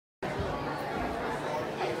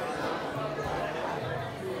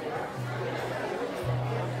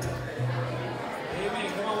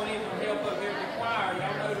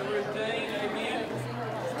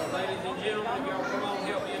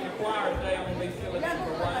be filling in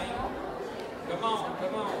for Wayne. Come on,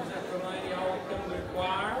 Sister Lady, y'all come to the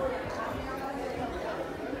choir.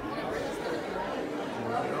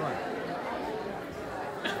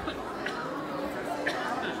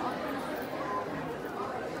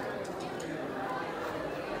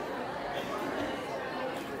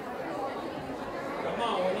 Come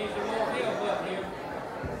on, we need some more help up here.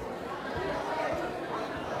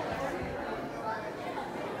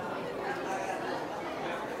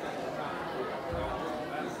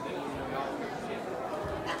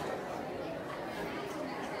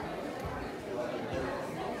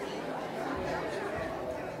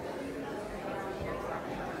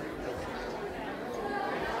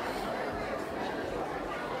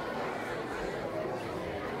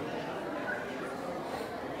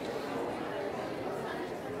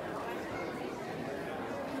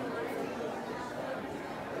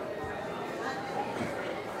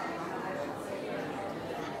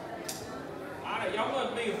 Y'all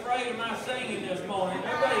must be afraid of my singing this morning.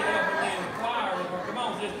 Nobody helping me in the choir. Come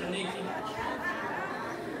on, Sister Nikki.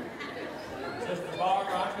 Sister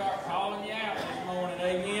Barbara, I start calling you out this morning.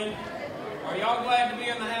 Amen. Are y'all glad to be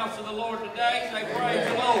in the house of the Lord today? Say praise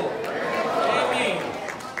the Lord. Amen.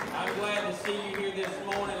 I'm glad to see you here this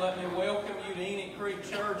morning. Let me welcome you to Enoch Creek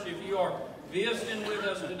Church. If you are visiting with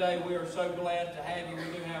us today, we are so glad to have you.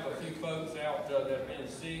 We do have a few folks out that have been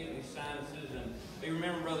sick with sinuses, and we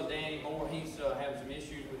remember Brother Danny Moore. He's having some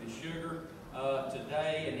issues with his sugar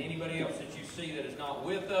today, and anybody else that you see that is not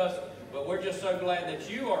with us. But we're just so glad that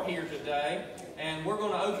you are here today, and we're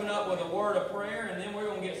going to open up with a word of prayer, and then we're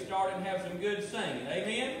going to get started and have some good singing.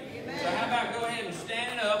 Amen? Amen. So how about go ahead and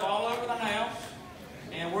stand up all over the house,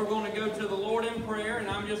 and we're going to go to the Lord in prayer, and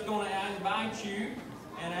I'm just going to invite you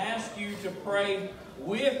and ask you to pray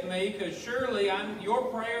with me, because surely your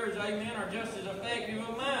prayers, amen, are just as effective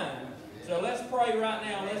as mine. So let's pray right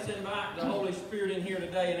now. Let's invite the Holy Spirit in here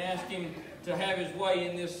today and ask Him to have His way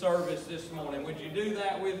in this service this morning. Would you do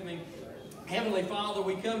that with me? Heavenly Father,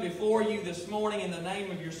 we come before you this morning in the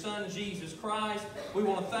name of your Son, Jesus Christ. We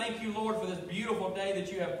want to thank you, Lord, for this beautiful day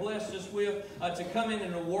that you have blessed us with to come in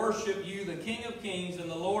and to worship you, the King of Kings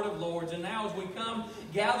and the Lord of Lords. And now as we come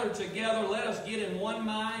gathered together, let us get in one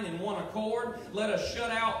mind and one accord. Let us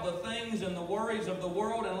shut out the things and the worries of the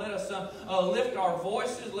world, and let us lift our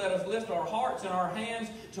voices. Let us lift our hearts and our hands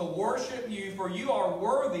to worship you, for you are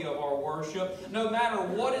worthy of our worship, no matter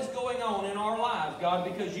what is going on in our lives, God,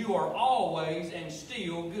 because you are always and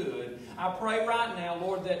still good. I pray right now,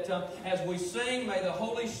 Lord, that as we sing, may the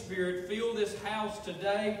Holy Spirit fill this house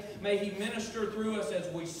today. May He minister through us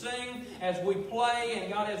as we sing, as we play,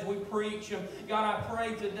 and God, as we preach. God, I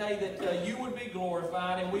pray today that you would be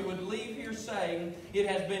glorified, and we would leave here saying it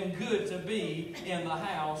has been good to be in the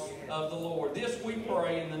house of the Lord. This we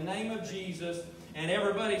pray in the name of Jesus. And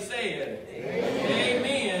everybody said, Amen.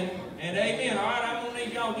 Amen and amen. All right, I'm going to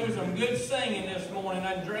need y'all to do some good singing this morning.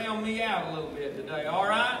 That drown me out a little bit today, all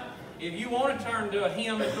right? If you want to turn to a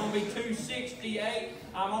hymn, it's going to be 268.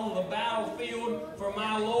 I'm on the battlefield for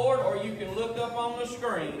my Lord, or you can look up on the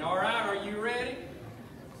screen, all right? Are you ready?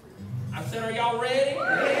 I said, are y'all ready?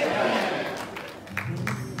 Amen.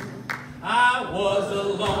 I was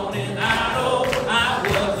alone and I know I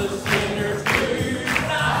was a sinner too.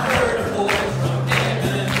 I heard a voice from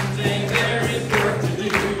heaven saying there is work to do.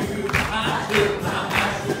 I took my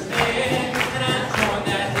master's hand and I joined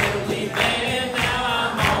that heavenly band. Now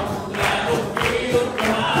I'm on the battlefield for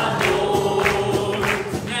my Lord.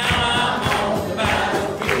 Now I'm on the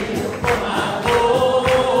battlefield for my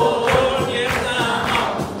Lord. Yes, I'm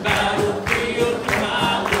on the battlefield for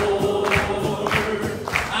my Lord.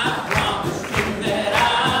 I promised you that I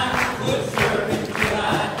would serve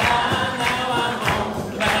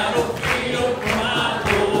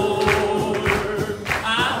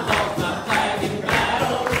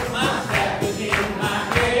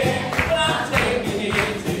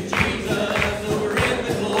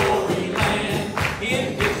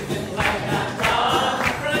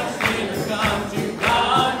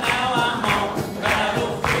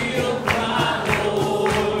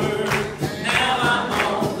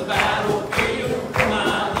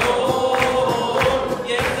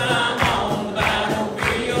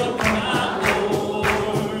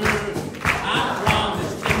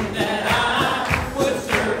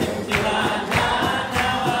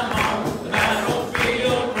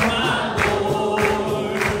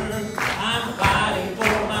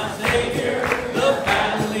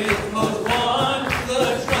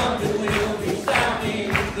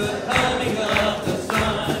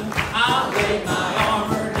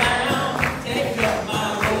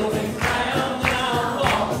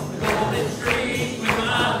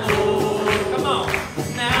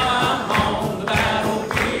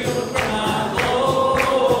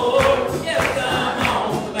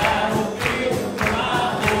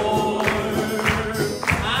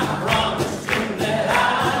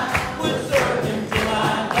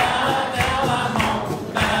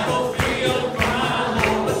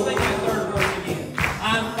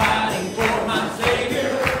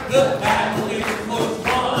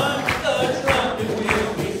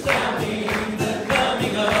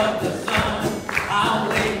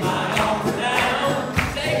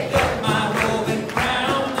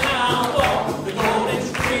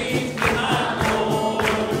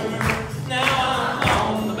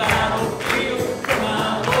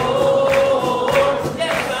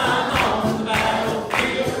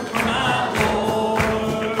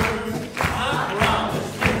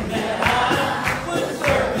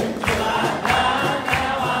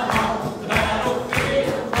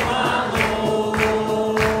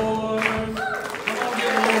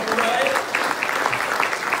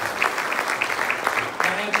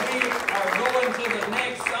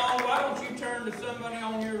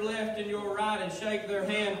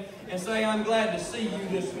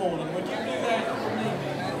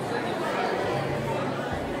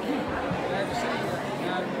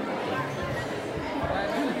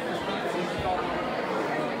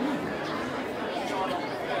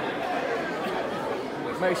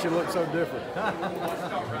Makes you look so different. Yeah.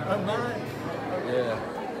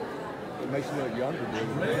 It makes you look younger,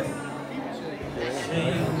 doesn't it?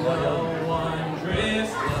 Sing the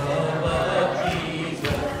wondrous love of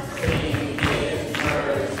Jesus. Sing His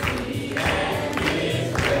mercy and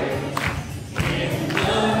His grace. In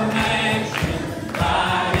the mansion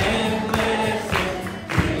light and blessed,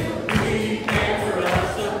 He'll prepare for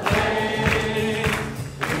us a place.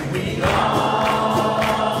 When we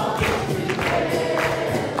all get through there,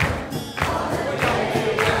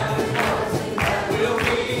 will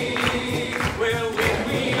we? Will we?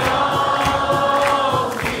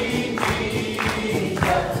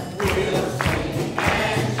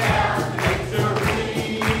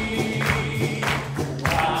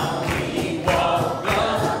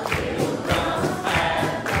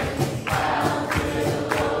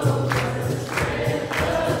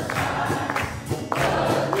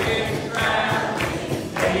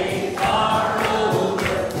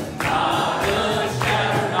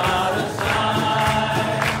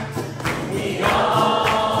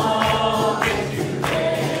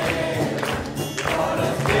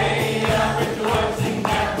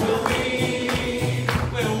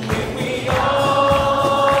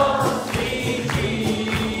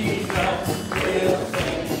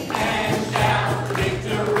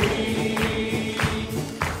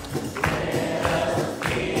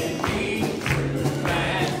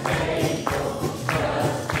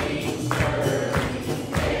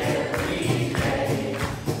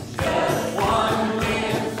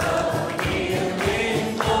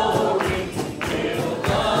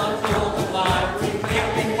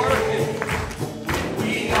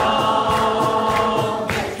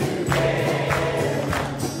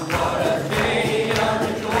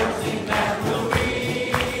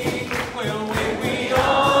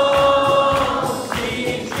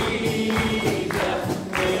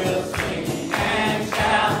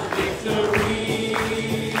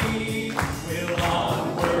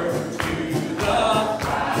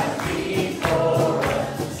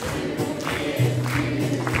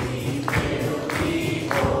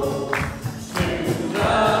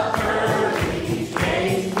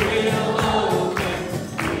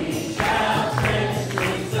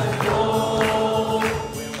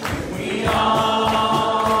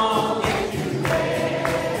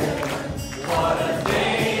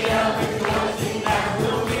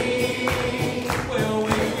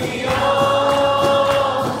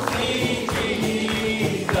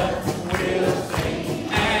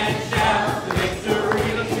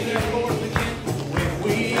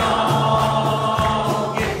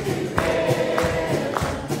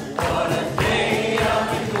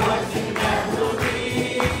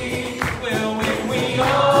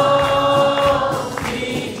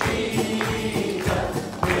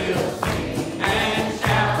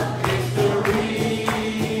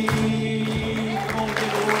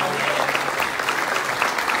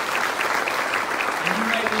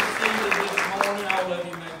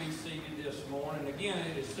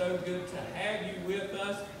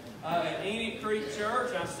 At Enoch Creek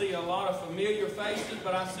Church. I see a lot of familiar faces,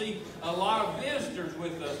 but I see a lot of visitors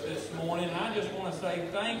with us this morning. And I just want to say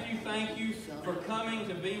thank you for coming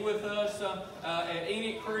to be with us at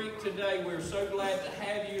Enoch Creek today. We're so glad to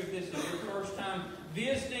have you. If this is your first time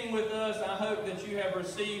visiting with us, I hope that you have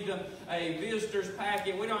received a visitor's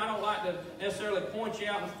packet. I don't like to necessarily point you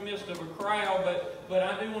out in the midst of a crowd, but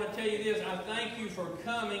I do want to tell you this. I thank you for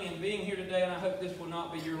coming and being here today, and I hope this will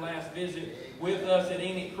not be your last visit with us at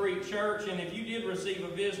Enoch Creek Church. And if you did receive a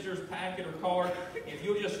visitor's packet or card, if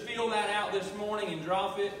you'll just fill that out this morning and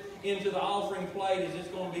drop it into the offering plate as it's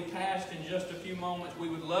going to be passed in just a few moments. We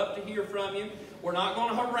would love to hear from you. We're not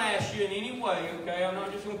going to harass you in any way, okay? I'm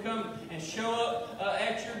not just going to come and show up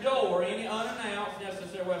at your door any unannounced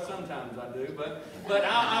necessarily. Well, sometimes I do, but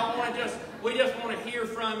we just want to hear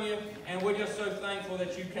from you, and we're just so thankful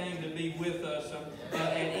that you came to be with us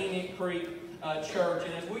at Enoch Creek Church.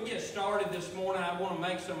 And as we get started this morning, I want to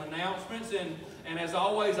make some announcements. And as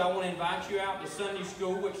always, I want to invite you out to Sunday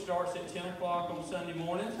school, which starts at 10 o'clock on Sunday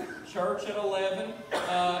mornings, church at 11,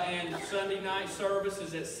 and Sunday night service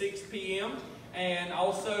is at 6 p.m. And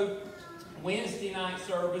also Wednesday night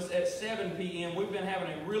service at 7 p.m. We've been having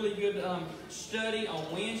a really good study on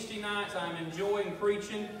Wednesday nights. I'm enjoying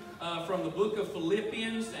preaching from the book of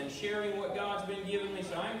Philippians and sharing what God's been giving me.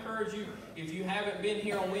 So I encourage you, if you haven't been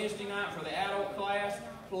here on Wednesday night for the adult class,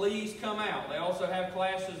 please come out. They also have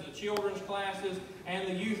classes, the children's classes, and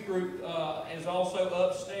the youth group is also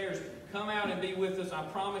upstairs. Come out and be with us. I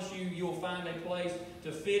promise you, you'll find a place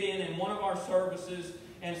to fit in one of our services.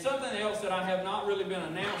 And something else that I have not really been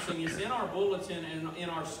announcing is in our bulletin and in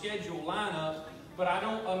our schedule lineup. but I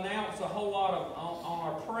don't announce a whole lot on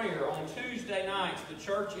our prayer. On Tuesday nights, the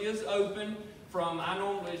church is open from,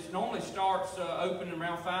 it normally starts open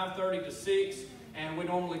around 5:30 to 6, and we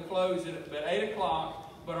normally close it at 8 o'clock.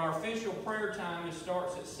 But our official prayer time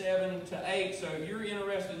starts at 7 to 8. So if you're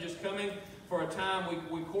interested in just coming for a time,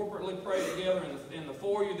 we corporately pray together in the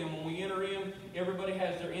foyer. Then when we enter in, everybody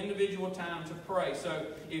has their individual time to pray. So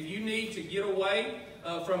if you need to get away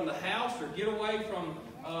from the house, or get away from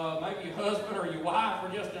maybe your husband or your wife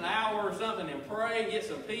for just an hour or something, and pray, get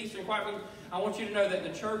some peace and quiet, I want you to know that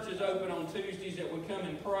the church is open on Tuesdays, that we come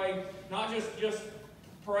and pray, not just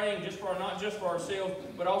praying not just for ourselves,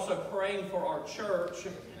 but also praying for our church,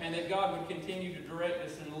 and that God would continue to direct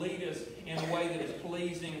us and lead us in a way that is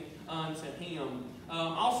pleasing unto Him.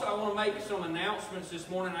 Also, I want to make some announcements this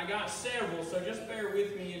morning. I got several, so just bear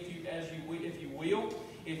with me if you will.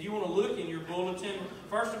 If you want to look in your bulletin,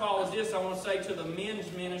 first of all is this: I want to say to the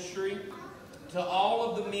men's ministry, to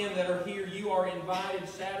all of the men that are here, you are invited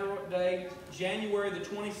Saturday, January the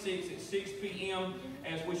 26th at 6 p.m.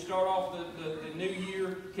 as we start off the new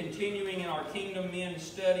year, continuing in our Kingdom Men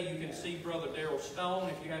study. You can see Brother Darrell Stone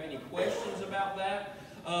if you have any questions about that.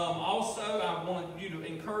 Also, I want to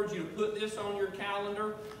encourage you to put this on your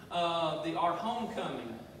calendar. Our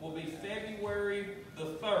homecoming will be February the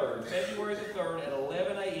 3rd. February the 3rd at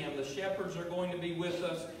 11 a.m. The shepherds are going to be with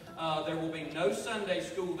us. There will be no Sunday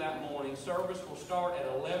school that morning. Service will start at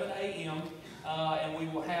 11 a.m. And we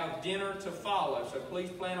will have dinner to follow. So please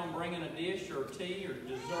plan on bringing a dish or tea or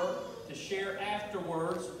dessert to share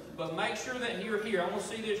afterwards. But make sure that you're here. I want to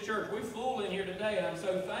see this church. We're full in here today, and I'm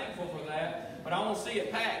so thankful for that. But I want to see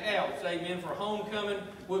it packed out. So, amen. For homecoming,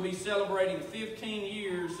 we'll be celebrating 15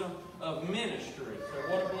 years of ministry.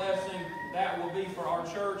 So what a blessing that will be for our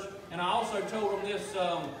church. And I also told them this.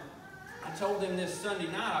 I told them this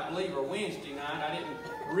Sunday night, I believe, or Wednesday night. I didn't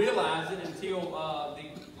realize it until the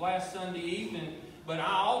last Sunday evening. But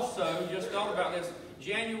I also just thought about this.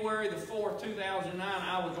 January the 4th, 2009,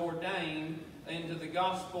 I was ordained into the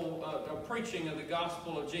gospel, preaching of the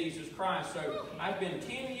gospel of Jesus Christ. So I've been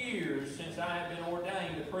 10 years since I have been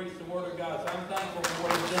ordained to preach the Word of God. So I'm thankful for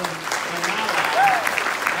what He's done in my life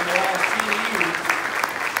in the last 10 years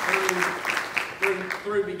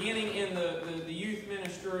through beginning in the youth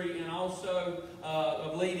ministry, and also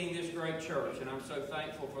of leading this great church. And I'm so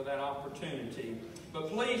thankful for that opportunity. But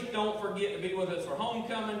please don't forget to be with us for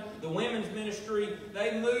homecoming. The women's ministry,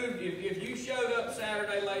 they moved. If you showed up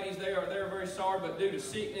Saturday, ladies, they're very sorry, but due to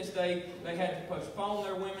sickness, they had to postpone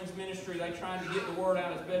their women's ministry. They tried to get the word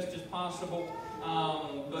out as best as possible.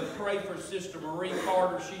 But pray for Sister Marie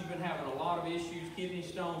Carter. She's been having a lot of issues, kidney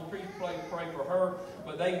stones. Please pray for her.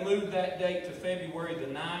 But they moved that date to February the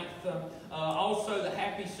 9th. Also, the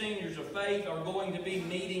Happy Seniors of Faith are going to be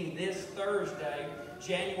meeting this Thursday,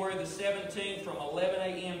 January the 17th, from 11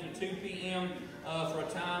 a.m. to 2 p.m. For a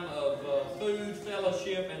time of food,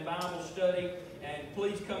 fellowship, and Bible study. And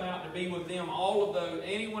please come out to be with them. All of those,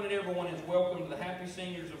 anyone and everyone is welcome to the Happy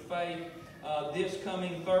Seniors of Faith this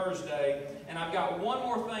coming Thursday. And I've got one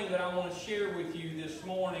more thing that I want to share with you this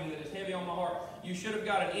morning that is heavy on my heart. You should have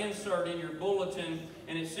got an insert in your bulletin,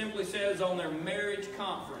 and it simply says on their marriage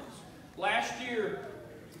conference. Last year,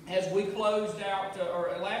 as we closed out,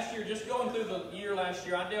 last year, just going through the year last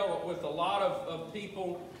year, I dealt with a lot of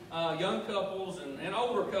people, young couples and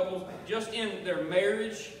older couples, just in their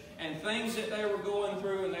marriage and things that they were going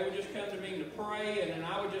through, and they would just come to me to pray, and then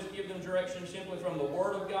I would just give them direction simply from the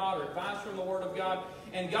Word of God or advice from the Word of God.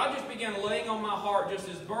 And God just began laying on my heart just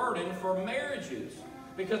this burden for marriages.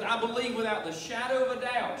 Because I believe without the shadow of a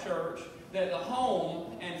doubt, church, that the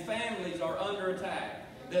home and families are under attack.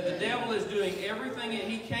 That the devil is doing everything that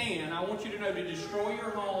he can, I want you to know, to destroy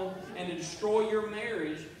your home and to destroy your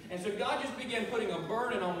marriage. And so God just began putting a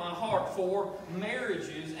burden on my heart for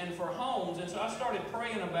marriages and for homes. And so I started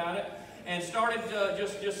praying about it and started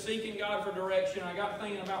just seeking God for direction. I got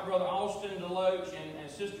thinking about Brother Austin Deloach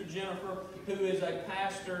and Sister Jennifer, who is a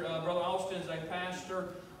pastor. Brother Austin is a pastor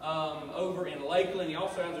over in Lakeland. He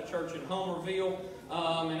also has a church in Homerville.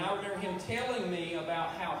 And I remember him telling me about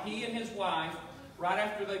how he and his wife, right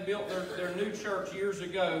after they built their new church years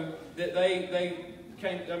ago, that they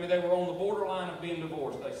were on the borderline of being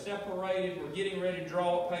divorced. They separated, were getting ready to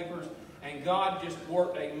draw up papers, and God just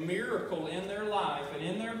worked a miracle in their life and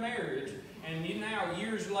in their marriage. And now,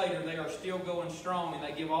 years later, they are still going strong, and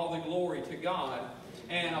they give all the glory to God.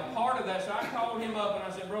 And a part of that, so I called him up, and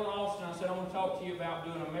I said, Brother Austin, I said, I want to talk to you about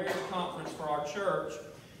doing a marriage conference for our church.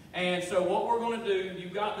 And so what we're going to do,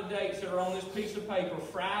 you've got the dates that are on this piece of paper.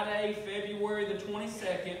 Friday, February the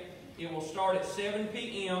 22nd. It will start at 7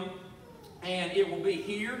 p.m. And it will be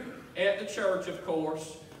here at the church, of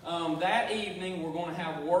course. That evening we're going to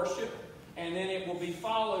have worship, and then it will be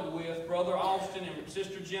followed with Brother Austin and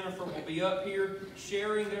Sister Jennifer will be up here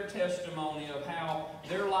sharing their testimony of how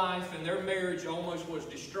their life and their marriage almost was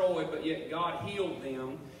destroyed, but yet God healed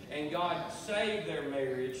them and God saved their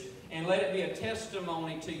marriage. And let it be a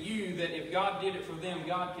testimony to you that if God did it for them,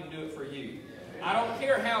 God can do it for you. I don't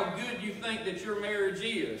care how good you think that your marriage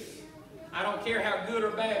is. I don't care how good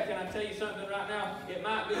or bad. Can I tell you something right now? It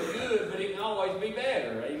might be good, but it can always be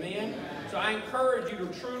better. Amen? So I encourage you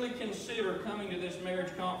to truly consider coming to this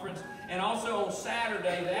marriage conference. And also on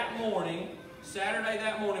Saturday that morning,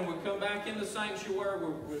 we'll come back in the sanctuary.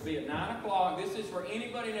 We'll be at 9 o'clock. This is for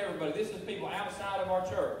anybody and everybody. This is people outside of our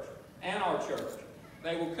church and our church.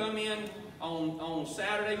 They will come in on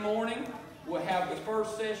Saturday morning. We'll have the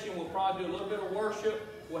first session. We'll probably do a little bit of worship.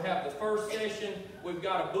 We'll have the first session. We've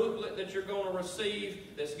got a booklet that you're going to receive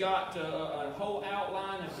that's got a whole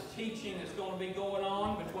outline of the teaching that's going to be going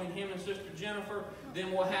on between him and Sister Jennifer.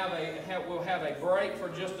 Then we'll have a break for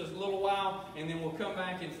just a little while, and then we'll come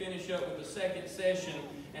back and finish up with the second session.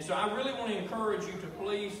 And so I really want to encourage you to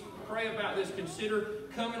please pray about this. Consider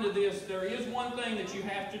coming to this. There is one thing that you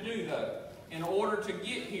have to do, though, in order to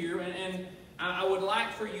get here, and I would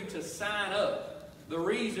like for you to sign up. The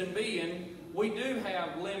reason being, we do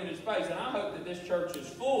have limited space, and I hope that this church is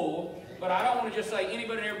full, but I don't want to just say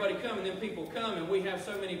anybody and everybody come, and then people come, and we have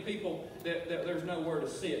so many people that there's nowhere to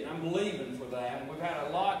sit. And I'm believing for that. And we've had a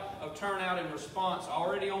lot of turnout and response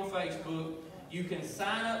already on Facebook. You can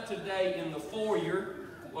sign up today in the foyer.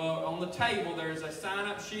 On the table, there's a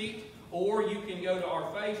sign-up sheet, or you can go to our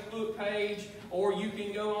Facebook page, or you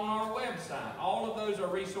can go on our website. All of those are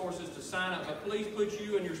resources to sign up, but please put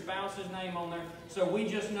you and your spouse's name on there so we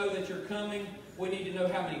just know that you're coming. We need to know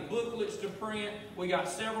how many booklets to print. We got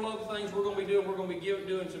several other things we're going to be doing. We're going to be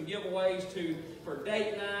doing some giveaways for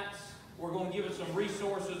date nights. We're going to give some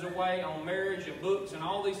resources away on marriage and books and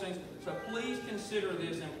all these things. So please consider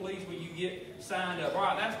this, and please will you get signed up. All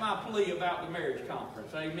right, that's my plea about the marriage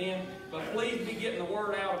conference. Amen. But please be getting the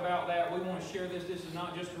word out about that. We want to share this. This is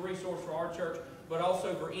not just a resource for our church, but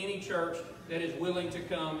also for any church that is willing to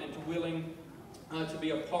come and to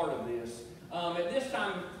be a part of this. At this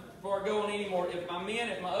time, before I go on anymore, if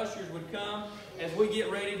my ushers would come as we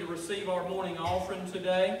get ready to receive our morning offering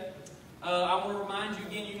today. I want to remind you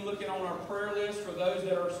again, you can look at on our prayer list for those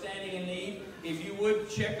that are standing in need. If you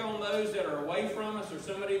would, check on those that are away from us or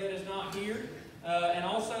somebody that is not here. And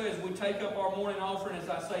also, as we take up our morning offering, as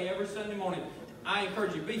I say every Sunday morning, I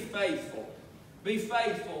encourage you, be faithful. Be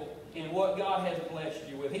faithful in what God has blessed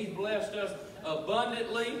you with. He's blessed us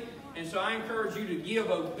abundantly. And so I encourage you to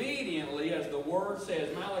give obediently, as the Word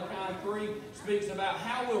says. Malachi 3 speaks about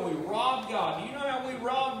how will we rob God. Do you know how we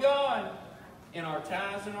rob God? In our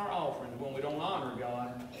tithes and our offerings, when we don't honor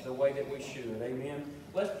God the way that we should. Amen.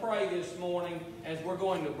 Let's pray this morning as we're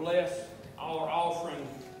going to bless our offering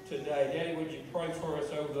today. Daddy, would you pray for us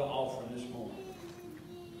over the offering this morning?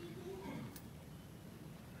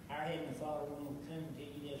 Our Heavenly Father, we want to come to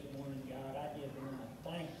you this morning, God. I just want to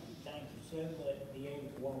thank you so much to be able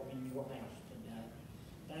to walk in your house today.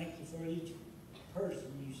 Thank you for each person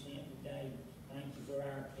you sent today. Thank you for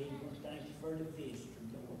our people. Thank you for the visitor,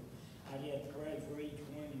 Lord. I just pray for each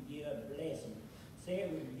one to get a blessing. Say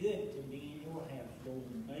it was good to be in your house, Lord.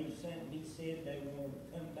 May something be said they want to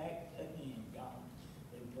come back again, God.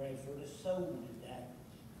 We pray for the soul today.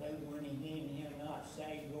 They want to hear him not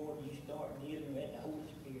say, Lord, you start dealing with the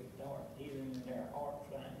Holy Spirit, start dealing with their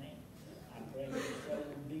hearts right now. I pray the soul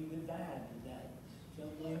will be revived today.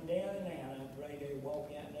 Someone down and out, I pray they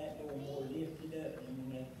walk out that door more lifted up than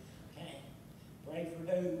when they came. Pray for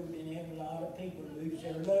those who've been having a lot of people lose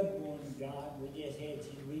their loved ones, God. We just had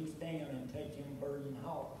to reach down and touch them burdened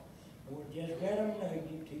heart. Lord, just let them know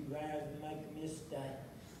you too rise and make a mistake.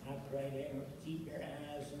 I pray they will keep their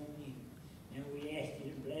eyes on you. And we ask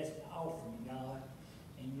you to bless the offering, God.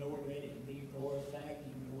 And Lord, let it be glorified.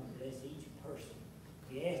 You, Lord, bless each person.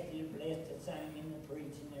 We ask you to bless the singing, the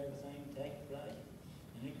preaching, everything take place.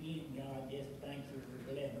 And again, God, just thank you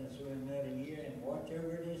for blessing us with another year and watch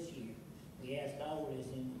over this year. We ask all this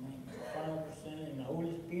in the name of the Father, Son, and the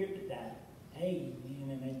Holy Spirit today. Amen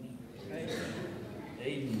and amen. Amen.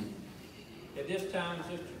 Amen. At this time,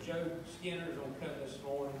 Sister Joe Skinner is going to come this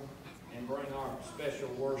morning and bring our special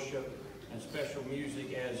worship and special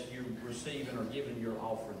music as you're receiving or giving your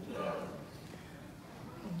offering today.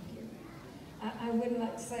 Thank you. I would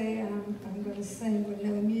like to say I'm going to sing with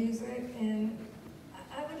no music, and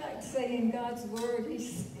I would like to say in God's Word,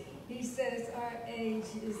 He says our age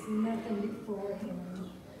is nothing before Him.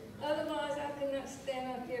 Otherwise, I could not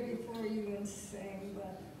stand up here before you and sing,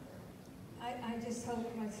 but I just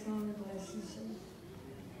hope my song blesses you.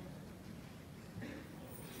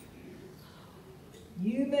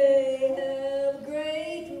 You may have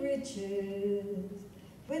great riches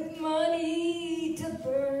with money to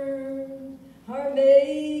burn, or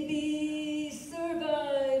maybe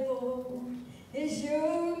survival is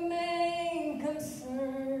your main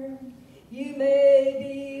concern. You may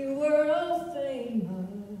be world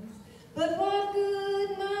famous, but what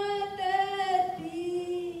good might that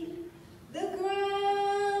be? The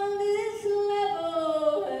ground is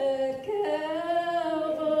level at Calvary.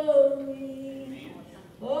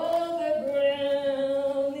 Oh, the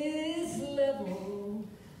ground is level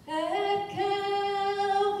at Calvary.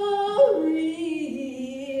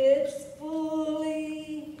 It's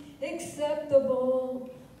fully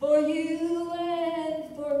acceptable for you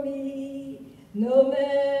and for me, no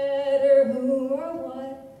matter who or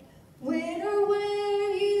what, when or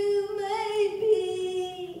where you may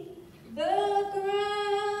be. The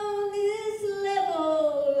ground is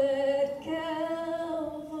level at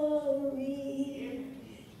Calvary.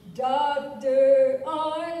 Doctor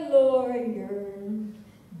or lawyer,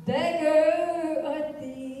 beggar or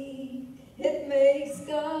thief, it makes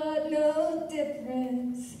God no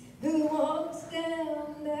difference who walks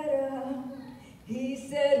down that aisle. He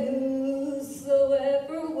said,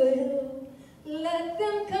 whosoever will, let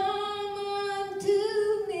them come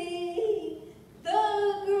unto me.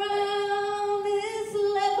 The ground is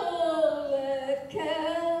level at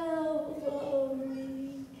Calvary.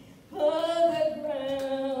 Oh, the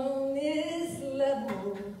ground is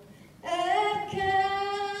level at Calvary.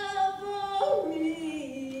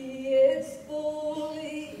 It's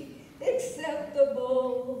fully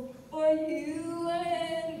acceptable for you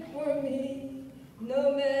and for me,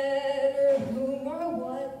 no matter whom or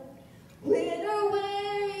what, when or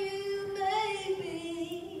where you may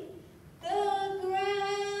be. The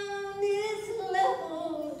ground is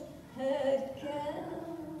level at Calvary.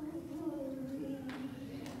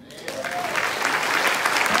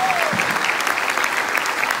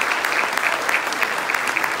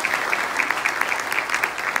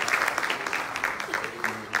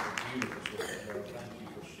 Thank you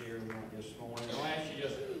for sharing that this morning. I'll ask you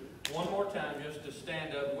just one more time just to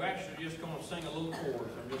stand up. We're actually just going to sing a little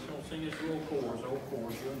chorus. I'm just going to sing this little chorus, old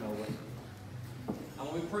chorus, you'll know it. I'm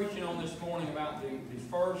going to be preaching on this morning about the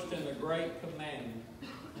first and the great commandment,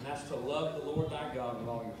 and that's to love the Lord thy God with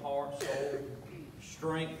all your heart, soul,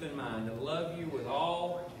 strength, and mind, to love you with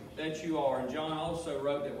all that you are. And John also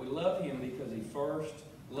wrote that we love him because he first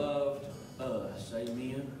loved us.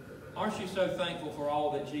 Amen. Aren't you so thankful for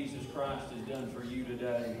all that Jesus Christ has done for you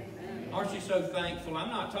today? Aren't you so thankful? I'm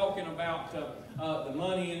not talking about the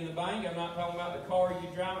money in the bank. I'm not talking about the car you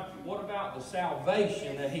drive. What about the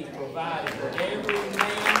salvation that he's provided for every man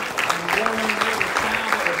and woman, every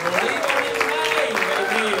child that will believe on his name?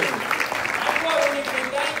 Amen. That's what we need to be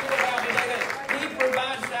thankful about today, that he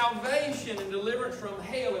provides salvation and deliverance from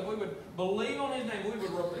hell. If we would believe on his name, we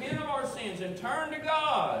would repent of our sins and turn to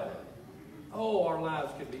God. Oh, our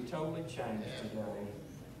lives could be totally changed today.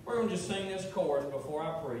 We're going to just sing this chorus before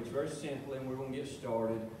I preach, very simply, and we're going to get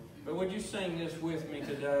started. But would you sing this with me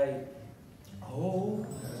today? Oh,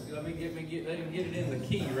 let me get it in the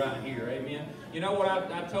key right here, amen. You know what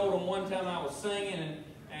I told them one time I was singing,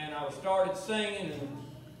 and I started singing, and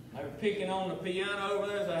they were picking on the piano over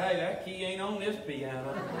there. I said, hey, that key ain't on this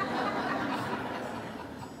piano.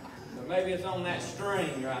 So maybe it's on that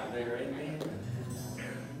string right there, amen.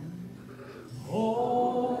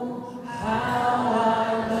 Oh, how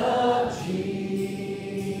I love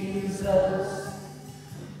Jesus.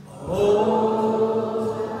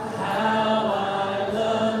 Oh, how I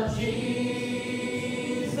love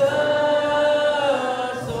Jesus.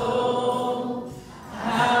 Oh,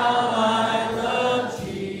 how I love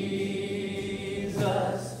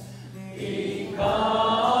Jesus.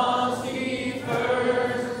 Because he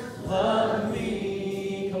first loved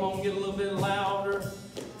me. Come on, get a little bit louder.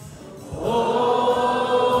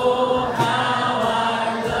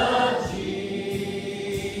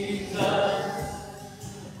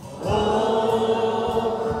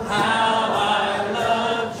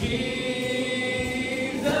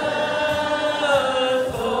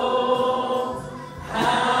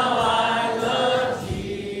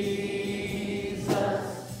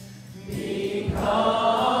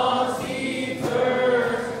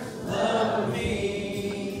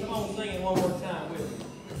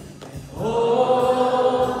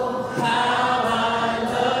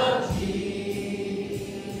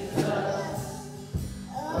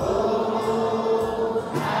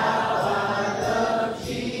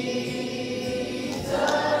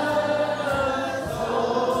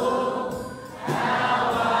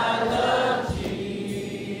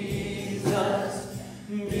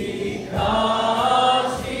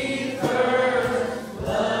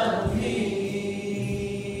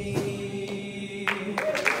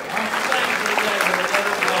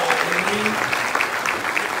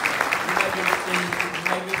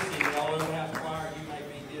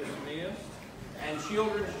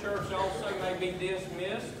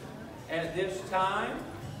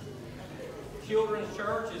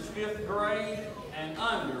 is 5th grade and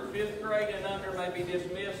under. 5th grade and under may be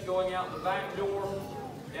dismissed going out the back door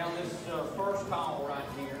down this first hall right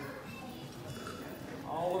here.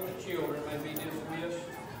 All of the children may be dismissed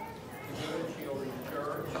to go to children's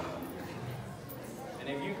church. And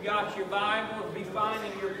if you've got your Bible, be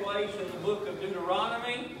finding your place in the book of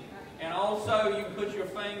Deuteronomy. And also you can put your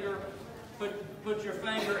finger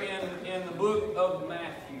in the book of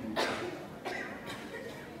Matthew.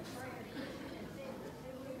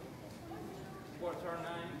 What's her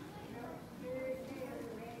name?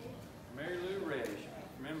 Mary Lou Reddish.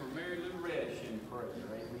 Remember Mary Lou Reddish in prayer.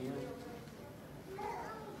 Amen.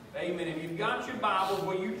 Amen. If you've got your Bibles,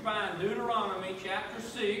 will you find Deuteronomy chapter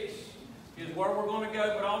 6 is where we're going to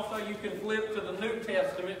go, but also you can flip to the New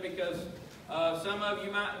Testament because some of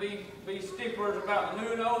you might be sticklers about the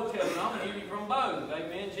New and Old Testament. I'm going to give you from both.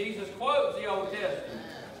 Amen. Jesus quotes the Old Testament.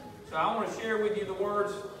 So I want to share with you the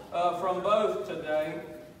words from both today.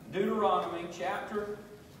 Deuteronomy chapter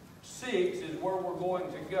 6 is where we're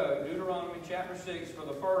going to go. Deuteronomy chapter 6 for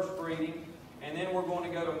the first reading. And then we're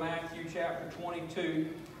going to go to Matthew chapter 22.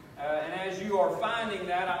 And as you are finding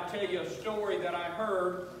that, I'll tell you a story that I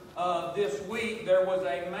heard this week. There was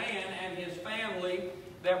a man and his family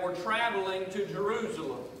that were traveling to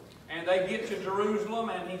Jerusalem. And they get to Jerusalem,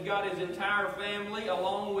 and he's got his entire family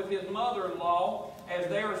along with his mother-in-law as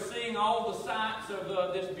they are seeing all the sights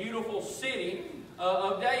of this beautiful city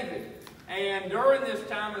of David. And during this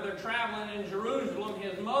time that they're traveling in Jerusalem,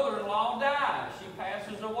 his mother-in-law dies. She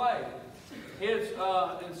passes away.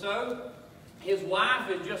 And so his wife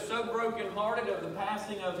is just so brokenhearted of the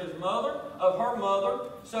passing of her mother.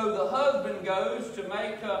 So the husband goes to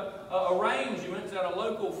make arrangements at a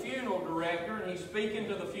local funeral director, and he's speaking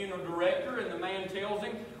to the funeral director, and the man tells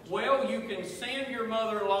him, well, you can send your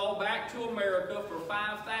mother-in-law back to America for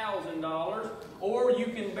 $5,000, or you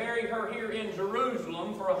can bury her here in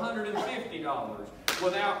Jerusalem for $150.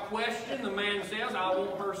 Without question, the man says, I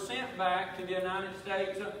want her sent back to the United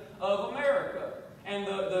States of America. And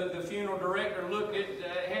the funeral director looked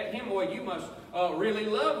at him, boy, you must really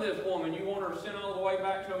love this woman. You want her sent all the way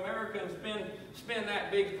back to America and spend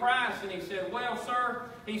that big price. And he said, well, sir,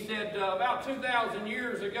 he said, about 2,000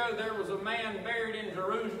 years ago, there was a man buried in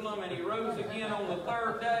Jerusalem, and he rose again on the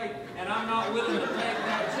third day, and I'm not willing to take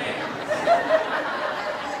that chance.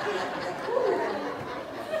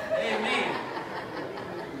 Amen.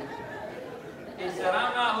 He said,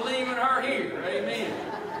 I'm not leaving her here. Amen.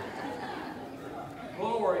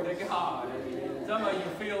 Glory to God. Some of you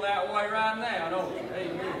feel that way right now, don't you?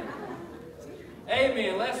 Amen.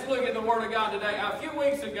 Amen. Let's look at the Word of God today. A few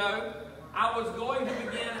weeks ago, I was going to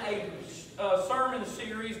begin a sermon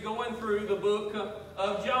series going through the book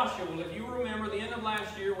of Joshua. If you remember, the end of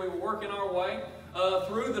last year, we were working our way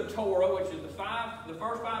through the Torah, which is the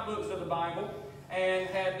first 5 books of the Bible, and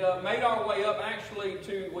had made our way up actually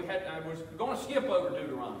to, I was going to skip over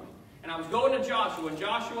Deuteronomy. And I was going to Joshua, and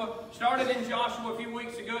Joshua started in Joshua a few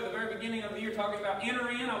weeks ago at the very beginning of the year talking about enter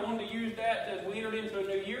in. I wanted to use that as we entered into a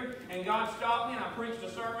new year, and God stopped me, and I preached a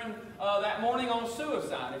sermon that morning on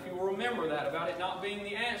suicide, if you will remember that, about it not being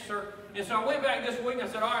the answer. And so I went back this week and I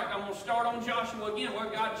said, all right, I'm going to start on Joshua again. Well,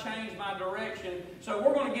 God changed my direction. So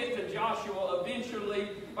we're going to get to Joshua eventually,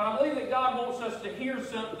 but I believe that God wants us to hear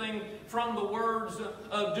something from the words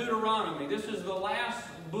of Deuteronomy. This is the last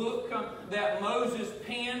book that Moses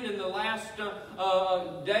penned in the last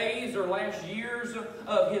days or last years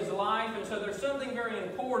of his life. And so there's something very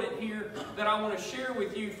important here that I want to share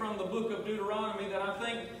with you from the book of Deuteronomy that I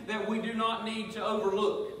think that we do not need to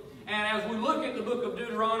overlook. And as we look at the book of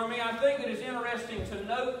Deuteronomy, I think that it's interesting to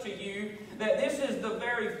note to you that this is the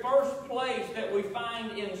very first place that we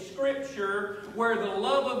find in Scripture where the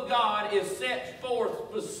love of God is set forth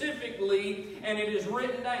specifically and it is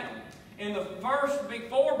written down. In the first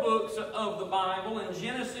 4 books of the Bible, in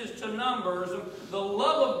Genesis to Numbers, the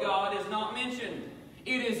love of God is not mentioned.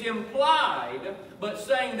 It is implied, but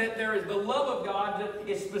saying that there is the love of God that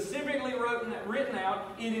is specifically written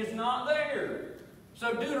out, it is not there.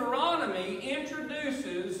 So Deuteronomy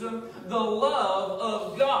introduces the love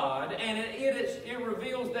of God, and it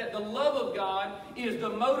reveals that the love of God is the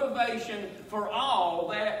motivation for all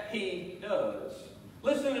that He does.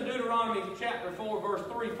 Listen to Deuteronomy chapter 4, verse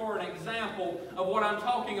 3 for an example of what I'm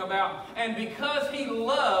talking about. And because He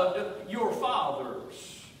loved your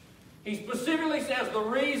fathers. He specifically says the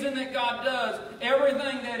reason that God does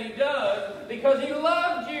everything that He does, because He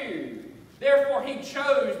loved you. Therefore, He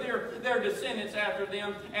chose their descendants after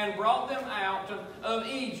them and brought them out of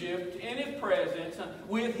Egypt in His presence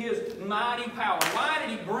with His mighty power. Why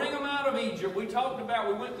did He bring them out of Egypt? We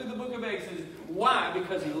went through the book of Exodus. Why?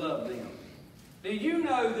 Because He loved them. Did you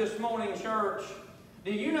know this morning, church,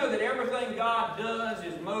 Do you know that everything God does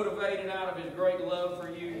is motivated out of His great love for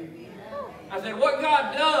you? I said, what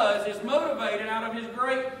God does is motivated out of His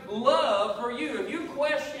great love for you. If you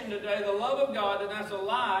question today the love of God, then that's a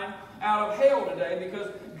lie out of hell today, because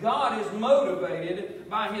God is motivated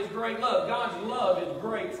by His great love. God's love is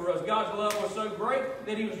great for us. God's love was so great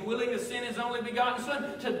that He was willing to send His only begotten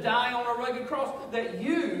Son to die on a rugged cross, that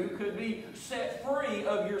you could be set free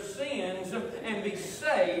of your sins and be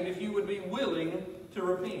saved if you would be willing to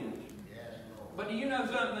repent. But do you know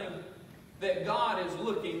something? That God is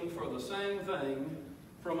looking for the same thing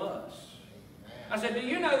from us. I said, do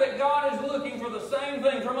you know that God is looking for the same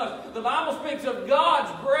thing from us? The Bible speaks of God's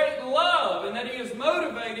great love and that He is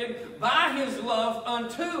motivated by His love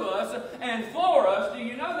unto us and for us. Do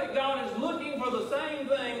you know that God is looking for the same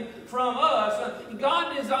thing from us?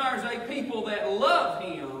 God desires a people that love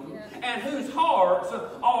Him and whose hearts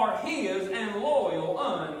are His and loyal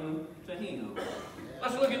unto Him.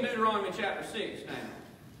 Let's look in Deuteronomy chapter 6 now.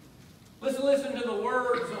 Let's listen to the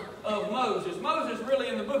words of Moses. Moses, really,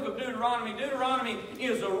 in the book of Deuteronomy, Deuteronomy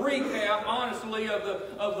is a recap, honestly, of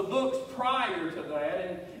the books prior to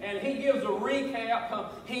that. And he gives a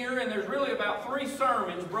recap here, and there's really about 3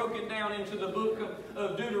 sermons broken down into the book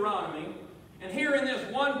of Deuteronomy. And here in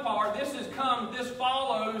this one part, this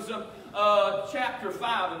follows chapter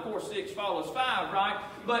 5. Of course, 6 follows 5, right?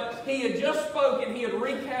 But he had just spoken, he had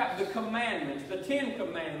recapped the commandments, the 10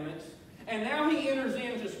 commandments. And now he enters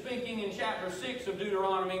into speaking in chapter 6 of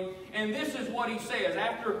Deuteronomy, and this is what he says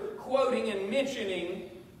after quoting and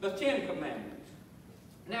mentioning the 10 commandments.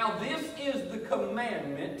 Now this is the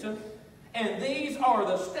commandment, and these are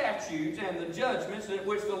the statutes and the judgments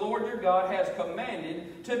which the Lord your God has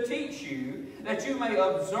commanded to teach you, that you may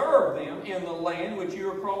observe them in the land which you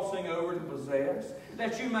are crossing over to possess,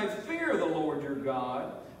 that you may fear the Lord your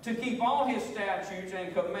God, to keep all His statutes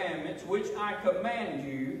and commandments which I command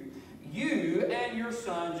you, you and your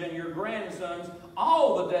sons and your grandsons,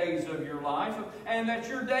 all the days of your life, and that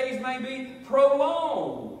your days may be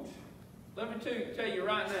prolonged. Let me tell you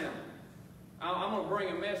right now, I'm going to bring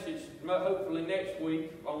a message, hopefully next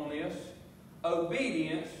week, on this.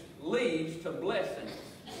 Obedience leads to blessings.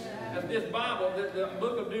 As this Bible, the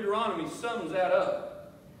book of Deuteronomy, sums that up.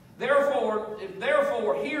 Therefore,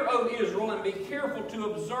 hear, O Israel, and be careful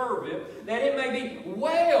to observe it, that it may be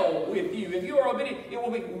well with you. If you are obedient, it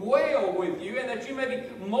will be well with you, and that you may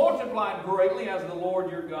be multiplied greatly, as the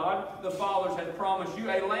Lord your God, the fathers, had promised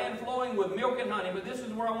you, a land flowing with milk and honey. But this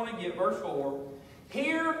is where I want to get, verse 4.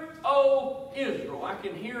 Hear, O Israel. I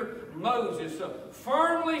can hear Moses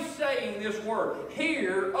firmly saying this word.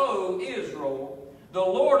 Hear, O Israel. The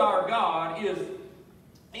Lord our God is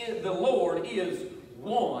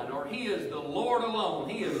one, or He is the Lord alone.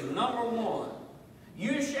 He is number one.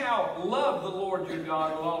 You shall love the Lord your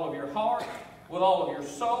God with all of your heart, with all of your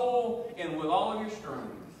soul, and with all of your strength.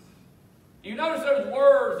 You notice those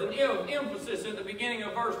words and emphasis in the beginning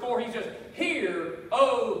of verse 4. He says, Hear,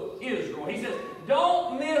 O Israel. He says,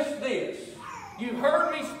 don't miss this. You've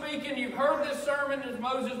heard me speaking. You've heard this sermon as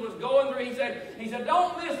Moses was going through. He said,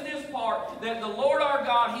 don't miss this part, that the Lord our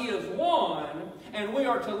God, He is one, and we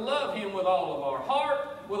are to love Him with all of our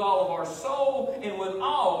heart, with all of our soul, and with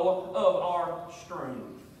all of our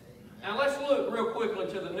strength. Now let's look real quickly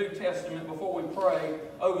to the New Testament before we pray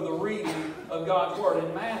over the reading of God's Word.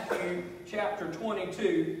 In Matthew chapter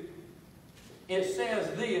 22, it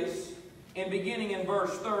says this, beginning in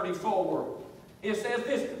verse 34. It says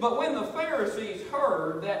this, but when the Pharisees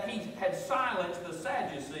heard that He had silenced the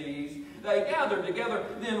Sadducees, they gathered together.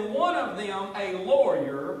 Then one of them, a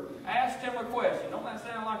lawyer, asked Him a question. Don't that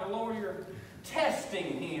sound like a lawyer?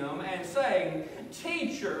 Testing Him and saying,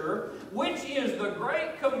 Teacher, which is the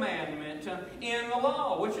great commandment in the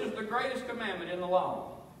law? Which is the greatest commandment in the law?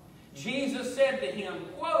 Jesus said to him,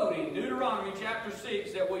 quoting Deuteronomy chapter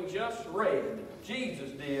 6 that we just read,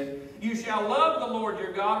 Jesus did, You shall love the Lord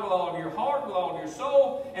your God with all of your heart, with all of your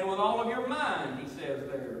soul, and with all of your mind, He says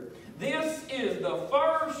there. This is the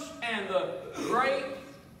first and the great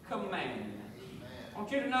commandment. I want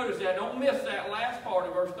you to notice that. Don't miss that last part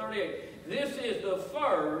of verse 38. This is the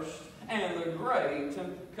first and the great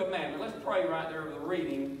commandment. Let's pray right there over the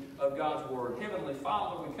reading of God's Word. Heavenly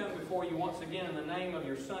Father, we come before you once again in the name of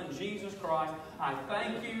your Son, Jesus Christ. I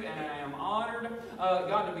thank you and I am honored,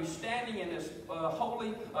 God, to be standing in this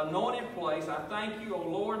holy, anointed place. I thank you, O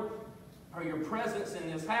Lord, for your presence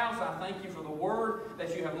in this house. I thank you for the word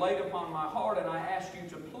that you have laid upon my heart, and I ask you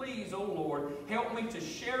to please please, oh Lord, help me to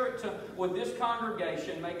share it with this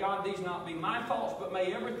congregation. May God, these not be my thoughts, but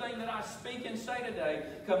may everything that I speak and say today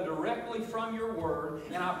come directly from your word.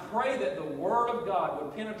 And I pray that the word of God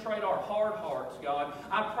would penetrate our hard hearts, God.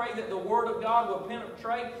 I pray that the word of God will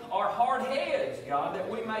penetrate our hard heads, God, that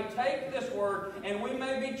we may take this word and we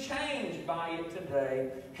may be changed by it today.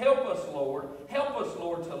 Help us, Lord. Help us,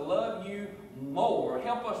 Lord, to love you more.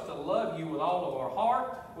 Help us to love you with all of our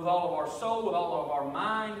heart, with all of our soul, with all of our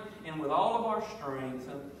mind, and with all of our strength.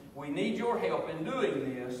 And we need your help in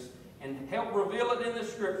doing this, and help reveal it in the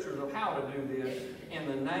Scriptures of how to do this. In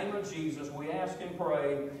the name of Jesus, we ask and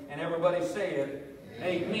pray. And everybody said,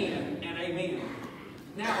 amen and amen.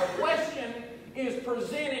 Now, a question is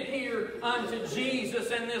presented here unto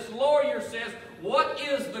Jesus, and this lawyer says, what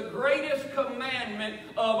is the greatest commandment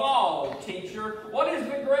of all, teacher? What is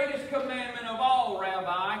the greatest commandment of all,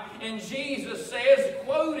 Rabbi? And Jesus says,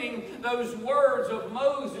 quoting those words of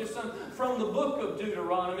Moses from the book of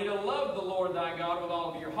Deuteronomy, to love the Lord thy God with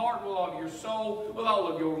all of your heart, with all of your soul, with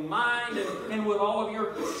all of your mind, and with all of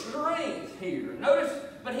your strength here. Notice,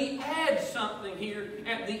 but he adds something here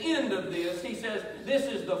at the end of this. He says, this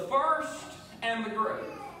is the first and the great.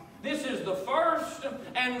 This is the first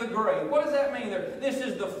and the great. What does that mean there? This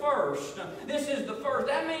is the first. This is the first.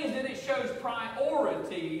 That means that it shows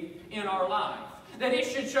priority in our life. That it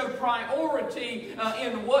should show priority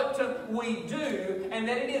in what we do, and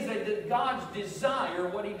that it is God's desire,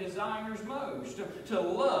 what He desires most, to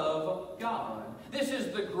love God. This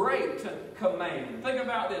is the great command. Think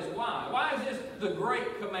about this. Why? Why is this the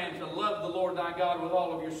great command, to love the Lord thy God with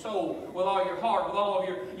all of your soul, with all your heart, with all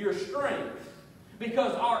of your strength?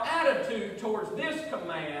 Because our attitude towards this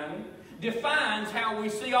command defines how we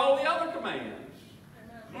see all the other commands.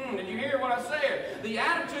 Did you hear what I said? The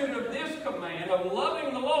attitude of this command of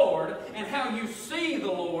loving the Lord, and how you see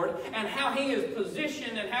the Lord, and how He is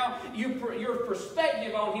positioned, and how your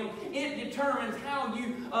perspective on Him, it determines how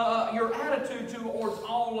your attitude towards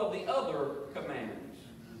all of the other commands.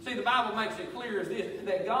 See, the Bible makes it clear as this,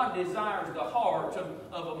 that God desires the heart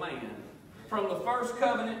of a man. From the first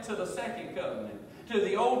covenant to the second covenant, to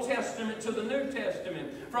the Old Testament to the New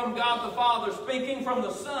Testament, from God the Father speaking, from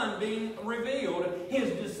the Son being revealed,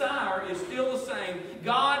 His desire is still the same.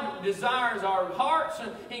 God desires our hearts,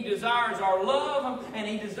 and He desires our love, and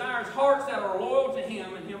He desires hearts that are loyal to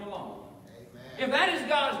Him and Him alone. Amen. If that is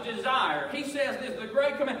God's desire, He says this, the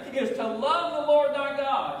great command is to love the Lord thy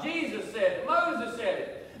God. Jesus said it, Moses said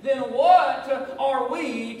it. Then what are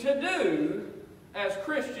we to do as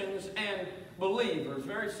Christians and believers?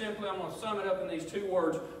 Very simply, I'm going to sum it up in these two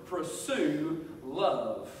words: pursue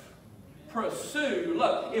love. Pursue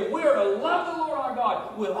love. If we are to love the Lord our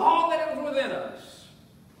God with all that is within us,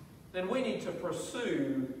 then we need to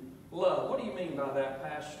pursue love. What do you mean by that,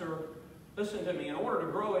 Pastor? Listen to me. In order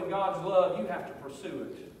to grow in God's love, you have to pursue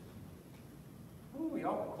it. Ooh,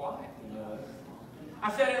 y'all are quiet.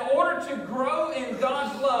 I said, in order to grow in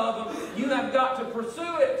God's love, you have got to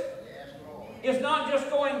pursue it. It's not just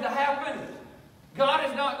going to happen. God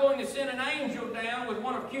is not going to send an angel down with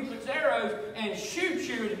one of Cupid's arrows and shoot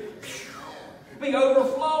you, be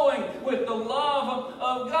overflowing with the love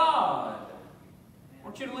of God. I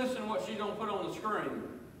want you to listen to what she's going to put on the screen.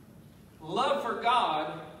 Love for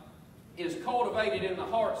God is cultivated in the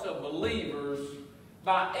hearts of believers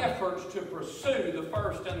by efforts to pursue the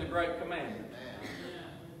first and the great commandment.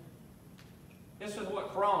 This is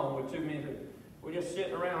what's wrong with too many. We're just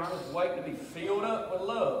sitting around, I'm just waiting to be filled up with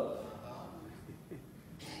love.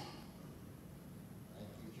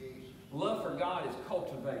 Love for God is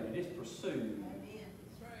cultivated. It's pursued.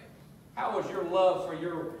 How was your love for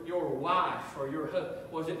your wife or your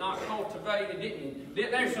husband? Was it not cultivated? Didn't you?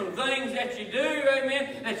 There's some things that you do,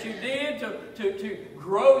 amen, that you did to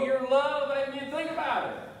grow your love, amen. Think about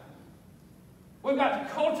it. We've got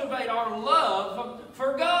to cultivate our love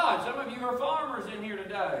for God. Some of you are farmers in here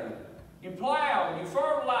today. You plowed, you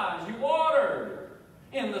fertilized, you watered.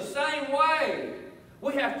 In the same way,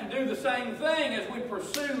 we have to do the same thing as we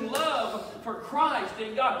pursue love for Christ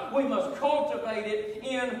and God. We must cultivate it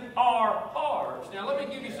in our hearts. Now, let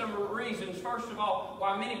me give you some reasons, first of all,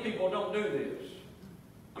 why many people don't do this.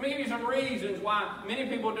 Let me give you some reasons why many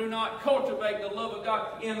people do not cultivate the love of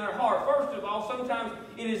God in their heart. First of all, sometimes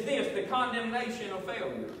it is this, the condemnation of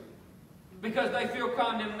failure. Because they feel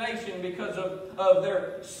condemnation because of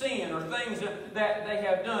their sin or things that they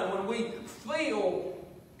have done. When we feel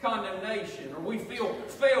condemnation or we feel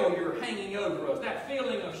failure hanging over us, that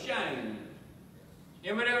feeling of shame.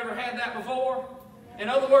 Anybody ever had that before? In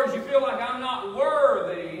other words, you feel like I'm not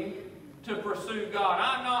worthy to pursue God.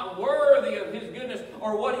 I'm not worthy of His goodness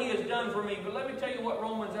or what He has done for me. But let me tell you what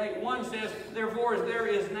Romans 8:1 says. Therefore, as there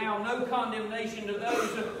is now no condemnation to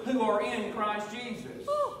those who are in Christ Jesus.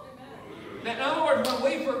 That in other words,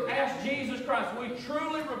 when we ask Jesus Christ, we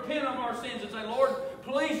truly repent of our sins and say, Lord,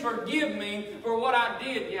 please forgive me for what I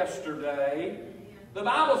did yesterday. The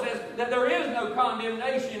Bible says that there is no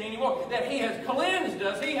condemnation anymore, that He has cleansed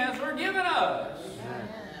us, He has forgiven us.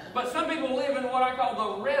 But some people live in what I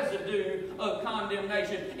call the residue of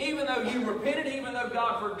condemnation. Even though you repented, even though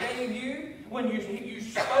God forgave you, when you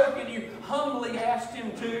spoke and you humbly asked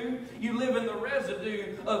Him to, you live in the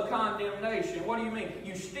residue of condemnation. What do you mean?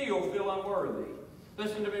 You still feel unworthy.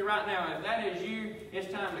 Listen to me right now. If that is you,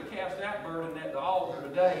 it's time to cast that burden at the altar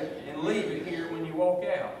today and leave it here when you walk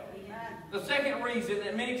out. The second reason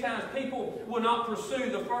that many times people will not pursue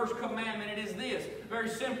the first commandment, it is this. Very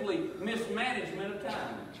simply, mismanagement of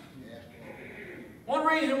time. One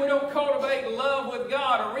reason we don't cultivate love with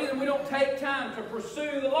God, or reason we don't take time to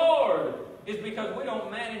pursue the Lord, is because we don't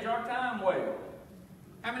manage our time well.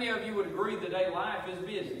 How many of you would agree that life is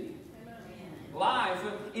busy? Life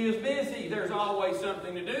is busy. There's always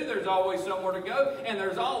something to do, there's always somewhere to go, and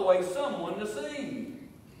there's always someone to see.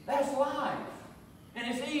 That's life. And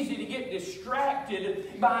it's easy to get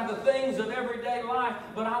distracted by the things of everyday life.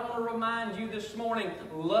 But I want to remind you this morning,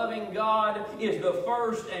 loving God is the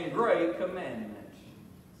first and great commandment.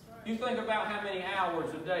 You think about how many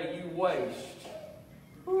hours a day you waste.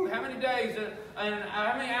 How many days and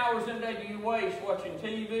how many hours in a day do you waste watching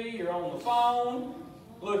TV or on the phone,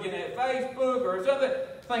 looking at Facebook or something?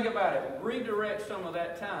 Think about it. Redirect some of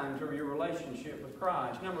that time to your relationship with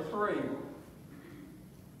Christ. Number 3.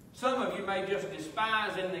 Some of you may just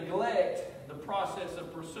despise and neglect the process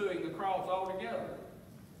of pursuing the cross altogether.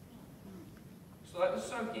 So let us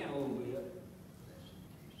soak in a little bit.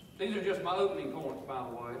 These are just my opening points, by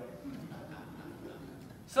the way.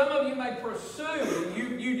 Some of you may pursue,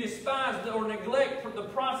 you despise or neglect the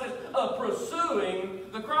process of pursuing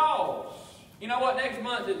the cross. You know what? Next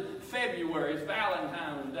month is February. It's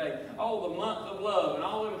Valentine's Day. Oh, the month of love. And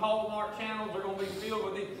all them Hallmark channels are going to be filled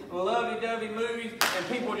with these lovey-dovey movies and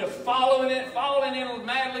people just falling in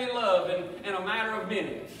madly in love in a matter of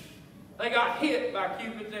minutes. They got hit by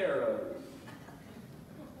Cupid's arrows.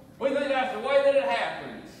 We think that's the way that it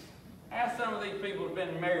happens. Ask some of these people who have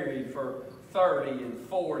been married for 30 and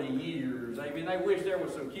 40 years. I mean, they wish there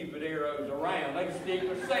was some Cupid arrows around. They could stick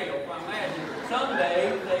themselves, I imagine. Some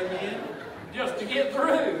days, amen, just to get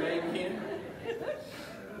through, amen.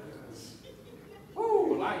 Whew,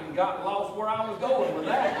 well, I even got lost where I was going with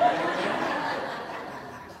that. Amen.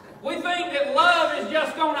 We think that love is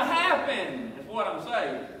just going to happen, is what I'm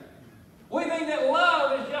saying. We think that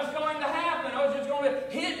love is just going to happen. Oh, it's just going to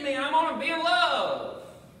hit me and I'm going to be in love.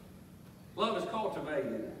 Love is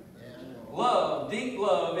cultivated. Love, deep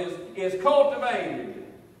love, is cultivated.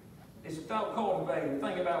 It's cultivated.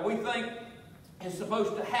 Think about it. We think it's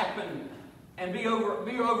supposed to happen and be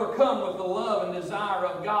overcome with the love and desire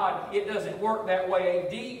of God. It doesn't work that way. A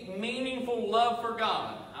deep, meaningful love for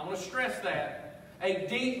God. I want to stress that. A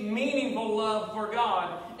deep, meaningful love for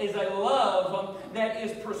God is a love that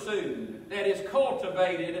is pursued, that is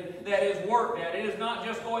cultivated, that is worked at. It is not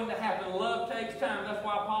just going to happen. Love takes time. That's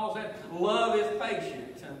why Paul said, love is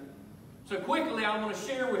patient. So quickly, I want to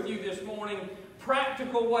share with you this morning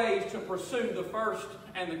practical ways to pursue the first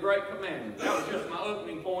and the great commandment. That was just my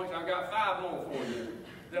opening points. I've got 5 more for you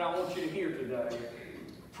that I want you to hear today.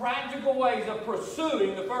 Practical ways of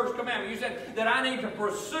pursuing the first commandment. You said that I need to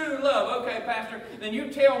pursue love. Okay, Pastor, then you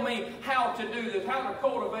tell me how to do this, how to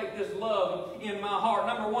cultivate this love in my heart.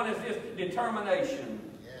 Number 1 is this, determination.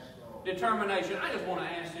 Determination. I just want to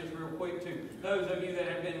ask this real quick to those of you that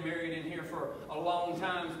have been married in here for a long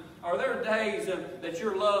time. Are there days that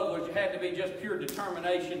your love had to be just pure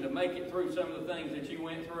determination to make it through some of the things that you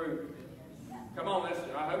went through? Come on,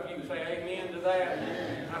 I hope you can say amen to that.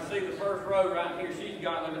 I see the first row right here. She's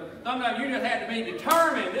got it. Sometimes you just had to be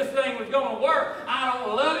determined this thing was going to work. I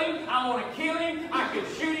don't love him. I want to kill him. I could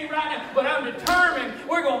shoot him right now. But I'm determined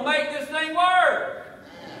we're going to make this thing work.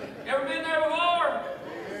 You ever been there before?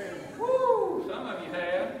 Woo! Some of you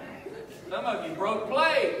have. Some of you broke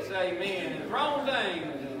plates, amen, and thrown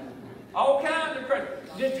things, and all kinds of crazy.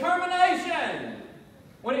 Determination.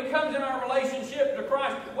 When it comes in our relationship to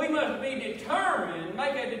Christ, we must be determined,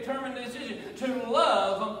 make a determined decision to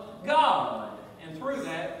love God. And through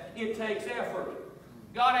that, it takes effort.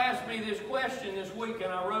 God asked me this question this week,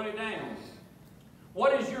 and I wrote it down.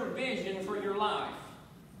 What is your vision for your life?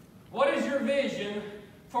 What is your vision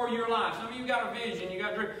for your life. Some of you got a vision, you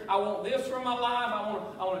got a dream. I want this for my life.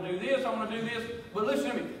 I want to do this. I want to do this. But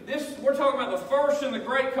listen to me. We're talking about the first and the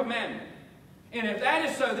great commandment. And if that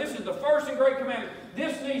is so, this is the first and great commandment.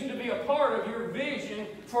 This needs to be a part of your vision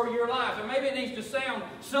for your life. And maybe it needs to sound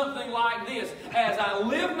something like this. As I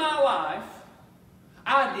live my life,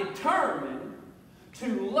 I determine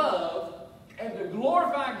to love and to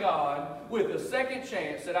glorify God with the second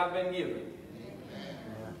chance that I've been given.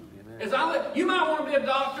 You might want to be a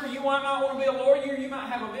doctor, you might want to be a lawyer, you might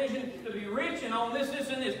have a vision to be rich and on this,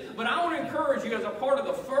 and this. But I want to encourage you as a part of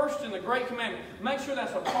the first and the great commandment, make sure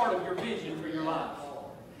that's a part of your vision for your life.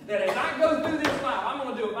 That as I go through this life, I'm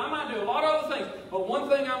going to do it. I might do a lot of other things, but one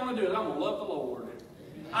thing I'm going to do is I'm going to love the Lord.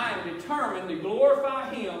 I am determined to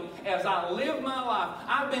glorify Him as I live my life.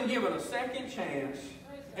 I've been given a second chance,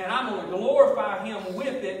 and I'm going to glorify Him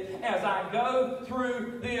with it as I go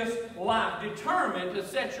through this life. Determined to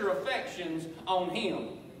set your affections on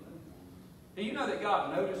Him. Do you know that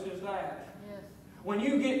God notices that? Yes. When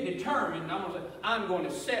you get determined, I'm going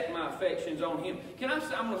to set my affections on Him.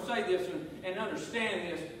 I'm going to say this and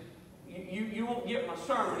understand this. You won't get my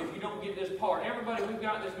sermon if you don't get this part. Everybody, we've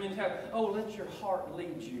got this mentality, oh, let your heart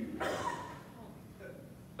lead you.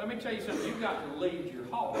 Let me tell you something. You've got to lead your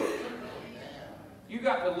heart. You've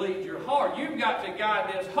got to lead your heart. You've got to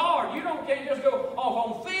guide this heart. You can't just go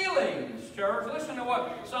off on feelings, church. Listen to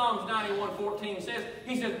what Psalms 91:14 says.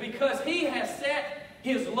 He says, because He has set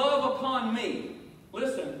His love upon me.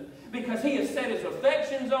 Listen. Because He has set His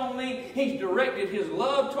affections on me. He's directed His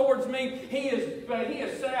love towards me. He has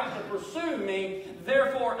set out to pursue me.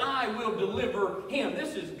 Therefore, I will deliver him.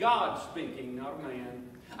 This is God speaking, not a man.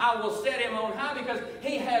 I will set him on high because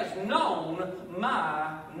He has known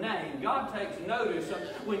my name. God takes notice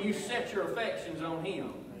when you set your affections on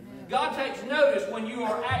Him. God takes notice when you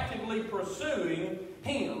are actively pursuing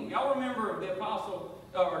Him. Y'all remember the apostle,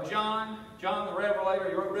 or John the Revelator,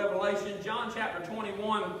 he wrote Revelation. John chapter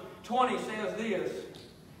 21:20 says this.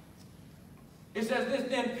 It says this,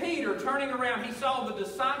 then Peter, turning around, he saw the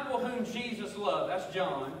disciple whom Jesus loved, that's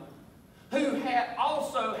John, who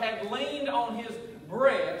also had leaned on his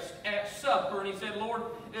breast at supper, and he said, Lord,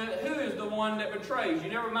 who is the one that betrays you?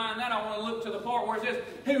 Never mind that, I want to look to the part where it says,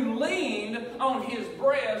 who leaned on his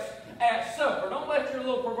breast at supper. Don't let your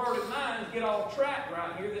little perverted minds get off track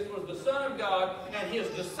right here. This was the Son of God and His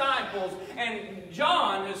disciples, and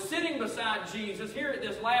John is sitting beside Jesus here at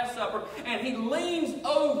this Last Supper, and he leans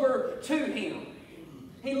over to Him.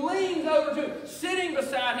 He leans over to him. Sitting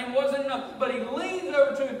beside him wasn't enough, but he leans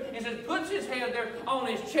over to him and says, puts his head there on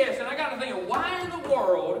his chest. And I got to think, why in the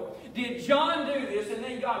world did John do this? And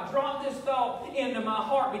then God dropped this thought into my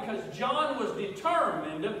heart, because John was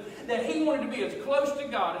determined that he wanted to be as close to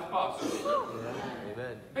God as possible.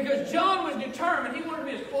 Amen. Because John was determined he wanted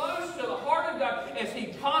to be as close to the heart of God as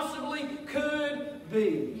he possibly could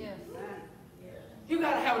be. Yes. You've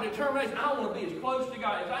got to have a determination. I want to be as close to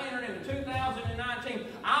God. As I enter into 2019,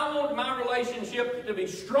 I want my relationship to be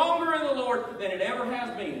stronger in the Lord than it ever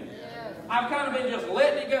has been. Yes. I've kind of been just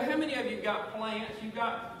letting it go. How many of you got plants? You've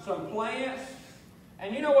got some plants.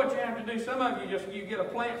 And you know what you have to do? Some of you get a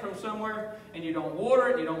plant from somewhere and you don't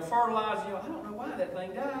water it, you don't fertilize it. I don't know why that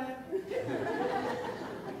thing died.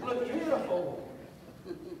 It looks beautiful.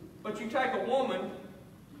 But you take a woman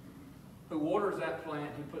who waters that plant,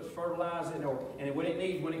 he puts fertilizer in it, and when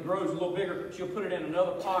it grows a little bigger, she'll put it in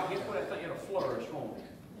another pot. Guess what? That thing, it'll flourish, won't it?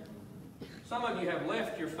 Some of you have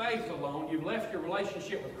left your faith alone, you've left your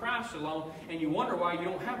relationship with Christ alone, and you wonder why you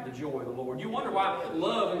don't have the joy of the Lord. You wonder why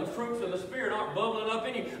love and the fruits of the Spirit aren't bubbling up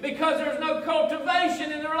in you. Because there's no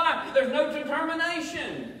cultivation in their life. There's no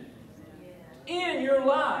determination in your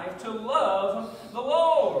life to love the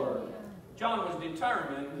Lord. John was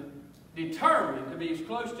determined to be as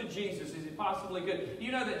close to Jesus as he possibly could.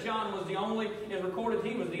 You know that John was it's recorded,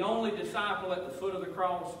 he was the only disciple at the foot of the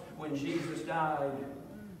cross when Jesus died.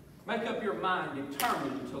 Make up your mind,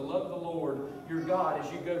 determined to love the Lord, your God,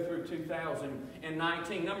 as you go through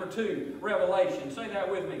 2019. Number 2, revelation. Say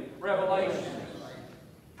that with me. Revelation.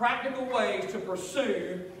 Practical ways to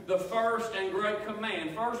pursue the first and great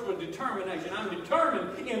command. First was determination. I'm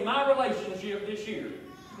determined in my relationship this year.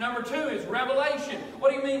 Number 2 is revelation.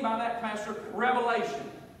 What do you mean by that, Pastor? Revelation.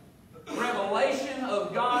 Revelation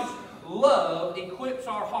of God's love equips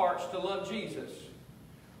our hearts to love Jesus.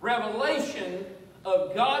 Revelation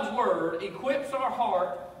of God's Word equips our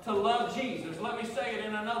heart to love Jesus. Let me say it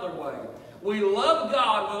in another way. We love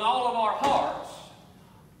God with all of our hearts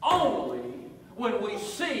only when we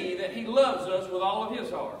see that He loves us with all of His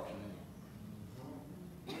heart.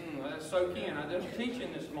 Let's soak in. I was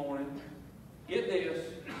teaching this morning. Get this.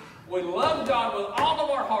 We love God with all of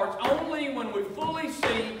our hearts only when we fully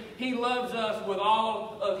see He loves us with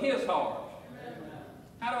all of His heart.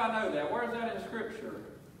 How do I know that? Where is that in Scripture?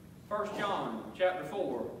 1 John chapter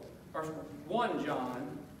 4, or 1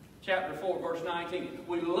 John chapter 4, verse 19.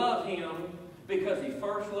 We love Him because He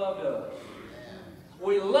first loved us.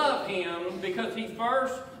 We love Him because He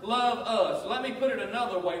first loved us. Let me put it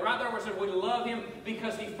another way. Right there where it says we love Him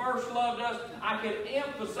because He first loved us, I could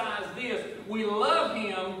emphasize this. We love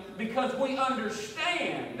Him because we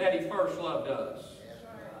understand that He first loved us.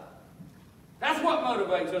 That's what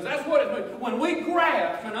motivates us. That's what it, when we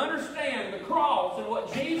grasp and understand the cross and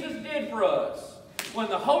what Jesus did for us, when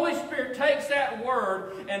the Holy Spirit takes that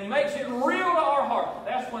word and makes it real to our heart,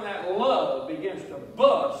 that's when that love begins to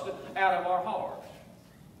bust out of our heart.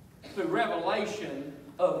 Through revelation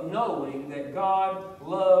of knowing that God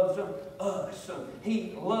loves us.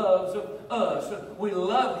 He loves us. We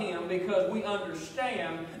love Him because we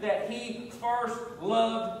understand that He first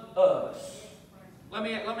loved us. Let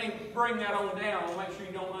me bring that on down and make sure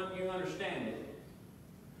you understand it.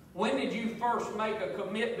 When did you first make a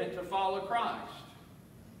commitment to follow Christ?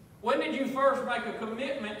 When did you first make a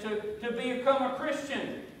commitment to become a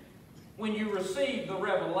Christian? When you received the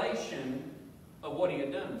revelation of what He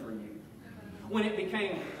had done for you. When it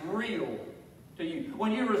became real to you.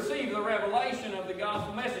 When you received the revelation of the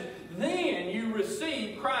gospel message, then you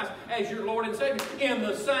received Christ as your Lord and Savior. In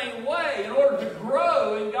the same way, in order to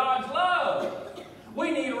grow in God's love,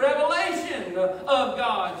 we need revelation of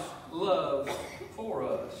God's love for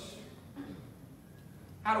us.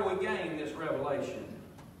 How do we gain this revelation?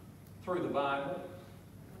 Through the Bible.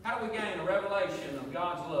 How do we gain a revelation of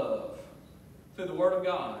God's love? Through the Word of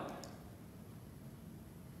God.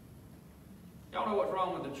 Y'all know what's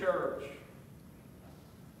wrong with the church?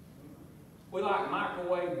 We like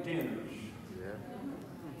microwave dinners.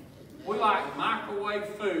 We like microwave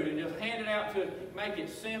food and just hand it out to make it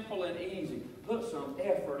simple and easy. Put some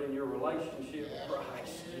effort in your relationship with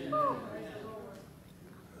Christ.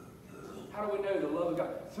 How do we know the love of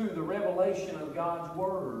God? Through the revelation of God's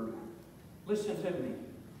Word. Listen to me.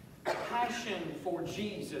 Passion for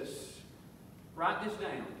Jesus. Write this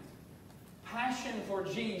down. Passion for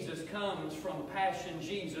Jesus comes from passion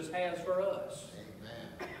Jesus has for us.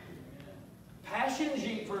 Amen.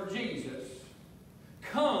 Passion for Jesus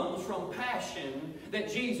comes from passion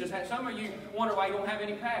that Jesus has. Some of you wonder why you don't have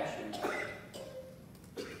any passion.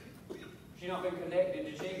 You've not been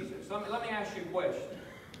connected to Jesus. Let me ask you a question.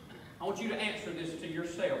 I want you to answer this to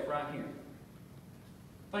yourself right here.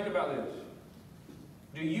 Think about this.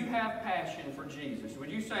 Do you have passion for Jesus?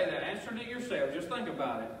 Would you say that? Answer to yourself. Just think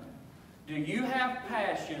about it. Do you have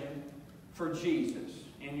passion for Jesus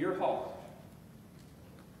in your heart?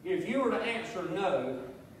 If you were to answer no,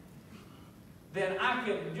 then I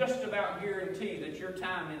could just about guarantee that your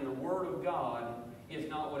time in the Word of God is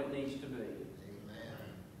not what it needs to be.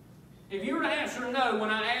 If you were to answer no when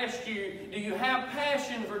I asked you, do you have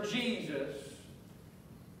passion for Jesus?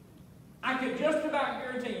 I could just about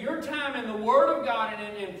guarantee your time in the Word of God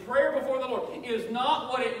and in prayer before the Lord is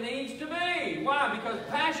not what it needs to be. Why? Because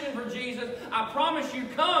passion for Jesus, I promise you,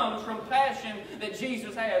 comes from passion that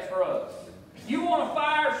Jesus has for us. You want a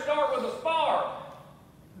fire, start with a spark.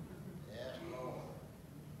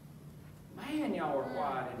 Man, y'all are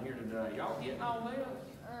quiet in here today. Y'all getting all this?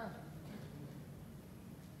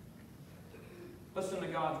 Listen to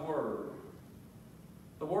God's Word.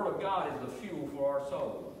 The Word of God is the fuel for our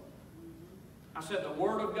soul. I said the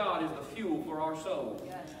Word of God is the fuel for our soul.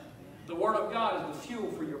 The Word of God is the fuel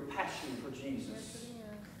for your passion for Jesus.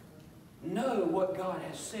 Know what God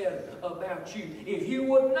has said about you. If you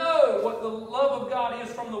would know what the love of God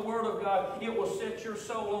is from the Word of God, it will set your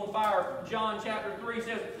soul on fire. John chapter 3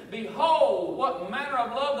 says, behold, what manner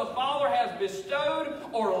of love the Father has bestowed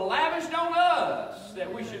or lavished on us,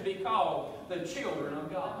 that we should be called the children of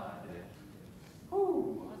God.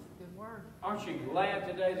 Whew. Aren't you glad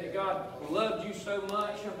today that God loved you so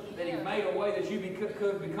much that He made a way that you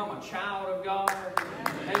could become a child of God?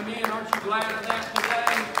 Amen. Aren't you glad of that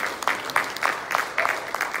today?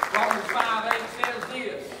 Romans 5:8 says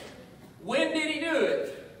this. When did He do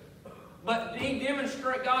it? But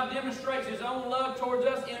God demonstrates His own love towards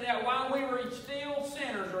us in that while we were still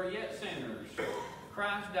sinners or yet sinners,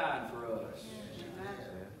 Christ died for us.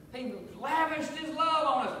 He lavished His love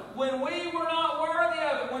on us. When we were not worthy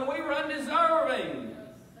of it, when we were undeserving,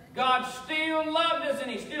 God still loved us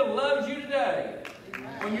and He still loves you today.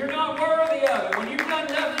 When you're not worthy of it, when you've done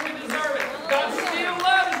nothing to deserve it, God still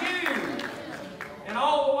loves you. And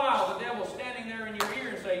all the while, the devil's standing there in your ear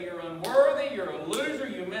and saying, you're unworthy, you're a loser,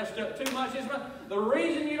 you messed messed up too much this month. The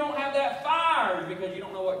reason you don't have that fire is because you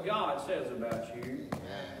don't know what God says about you.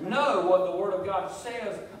 Know what the Word of God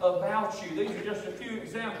says about you. These are just a few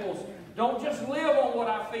examples. Don't just live on what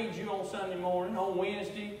I feed you on Sunday morning, on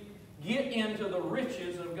Wednesday. Get into the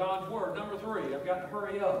riches of God's Word. Number 3, I've got to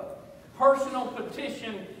hurry up. Personal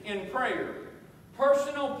petition in prayer.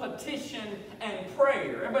 Personal petition and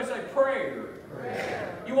prayer. Everybody say prayer.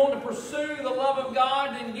 Prayer. You want to pursue the love of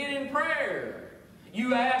God, then get in prayer.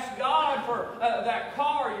 You ask God for that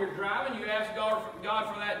car you're driving. You ask God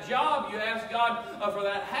for that job. You ask God for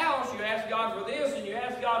that house. You ask God for this and you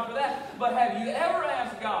ask God for that. But have you ever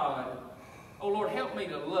asked God, oh Lord, help me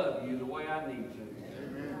to love you the way I need to?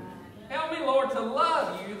 Help me, Lord, to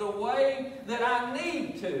love you the way that I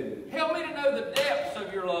need to. Help me to know the depths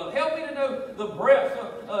of your love. Help me to know the breadth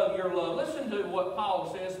of your love. Listen to what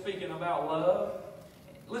Paul says, speaking about love.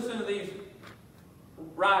 Listen to these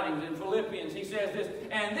writings in Philippians. He says this,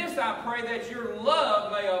 and this I pray that your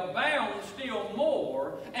love may abound still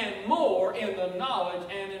more and more in the knowledge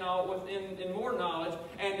and in more knowledge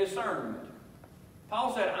and discernment.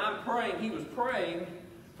 Paul said, I'm praying, he was praying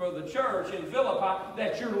for the church in Philippi,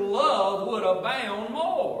 that your love would abound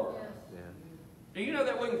more. Yeah. Do you know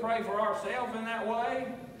that we can pray for ourselves in that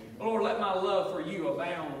way? Lord, let my love for you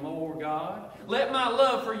abound more, God. Let my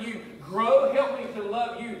love for you grow. Help me to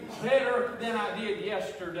love you better than I did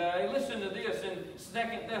yesterday. Listen to this in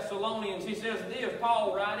 2 Thessalonians. He says this,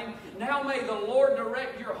 Paul writing, now may the Lord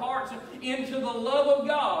direct your hearts into the love of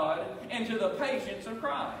God and to the patience of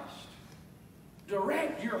Christ.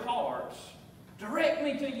 Direct your hearts. Direct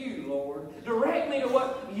me to you, Lord. Direct me to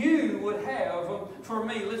what you would have for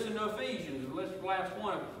me. Listen to Ephesians, the last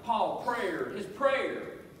one of Paul, prayer, his prayer.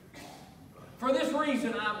 For this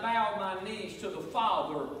reason I bow my knees to the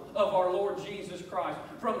Father of our Lord Jesus Christ,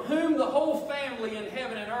 from whom the whole family in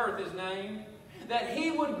heaven and earth is named, that he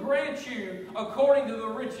would grant you, according to the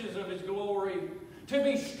riches of his glory, to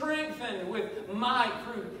be strengthened with might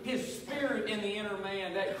through his Spirit in the inner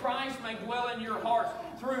man, that Christ may dwell in your hearts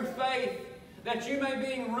through faith, that you may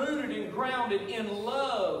be rooted and grounded in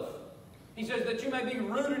love. He says that you may be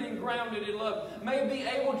rooted and grounded in love, may be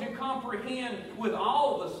able to comprehend with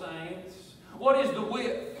all the saints what is the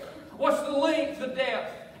width, what's the length, the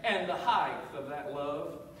depth, and the height of that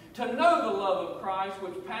love. To know the love of Christ,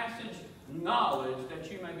 which passes knowledge,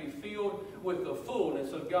 that you may be filled with the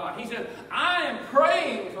fullness of God. He said, I am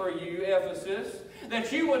praying for you, Ephesus,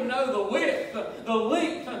 that you would know the width, the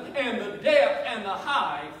length, and the depth, and the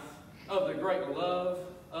height of the great love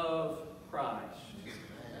of Christ.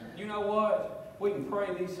 You know what? We can pray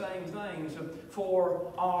these same things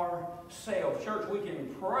for ourselves. Church, we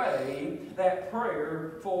can pray that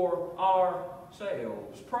prayer for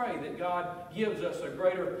ourselves. Pray that God gives us a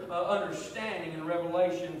greater understanding and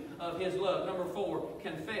revelation of His love. Number 4,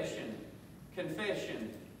 confession.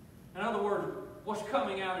 Confession. In other words, what's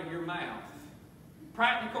coming out of your mouth?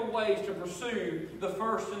 Practical ways to pursue the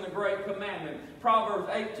first and the great commandment. Proverbs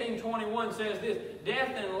 18:21 says this,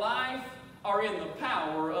 death and life are in the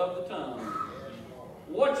power of the tongue.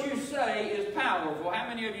 What you say is powerful. How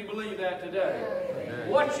many of you believe that today? Amen.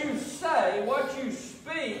 What you say, what you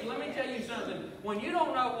speak, let me tell you something. When you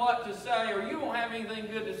don't know what to say or you don't have anything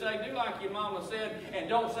good to say, do like your mama said and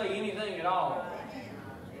don't say anything at all.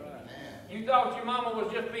 You thought your mama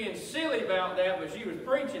was just being silly about that, but she was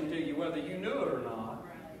preaching to you whether you knew it or not.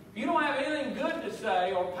 If you don't have anything good to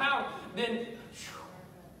say or power, then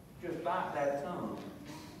just bite that tongue.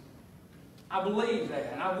 I believe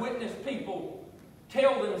that. And I've witnessed people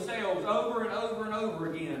tell themselves over and over and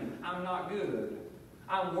over again, I'm not good.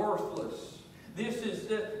 I'm worthless. This is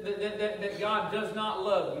that God does not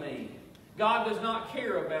love me. God does not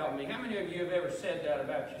care about me. How many of you have ever said that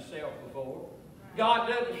about yourself before? God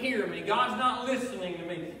doesn't hear me. God's not listening to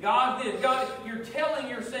me. God did. God, you're telling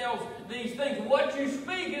yourselves these things. What you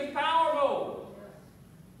speak is powerful.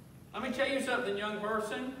 Let me tell you something, young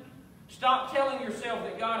person. Stop telling yourself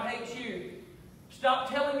that God hates you. Stop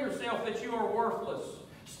telling yourself that you are worthless.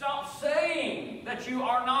 Stop saying that you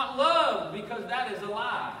are not loved, because that is a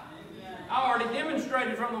lie. I already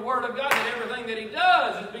demonstrated from the Word of God that everything that He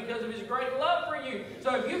does is because of His great love for you.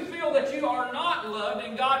 So if you feel that you are not loved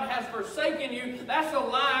and God has forsaken you, that's a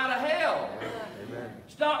lie out of hell. Amen.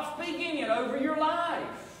 Stop speaking it over your life.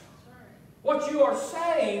 What you are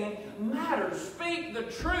saying matters. Speak the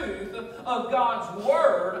truth of God's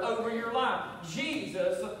Word over your life.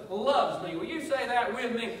 Jesus loves me. Will you say that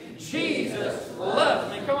with me? Jesus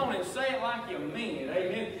loves me. Come on and say it like you mean it.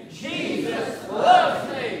 Amen. Jesus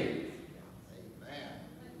loves me.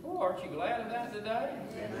 Oh, aren't you glad of that today?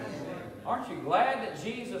 Amen. Aren't you glad that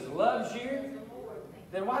Jesus loves you?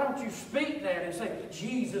 then why don't you speak that and say,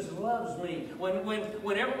 Jesus loves me?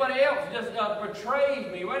 When everybody else just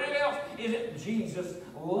betrays me, what else is it? Jesus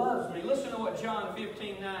loves me. Listen to what John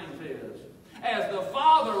 15:9 says. As the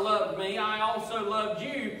Father loved me, I also loved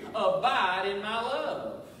you. Abide in my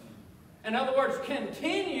love. In other words,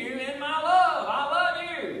 continue in my love. I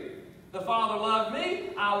love you. The Father loved me.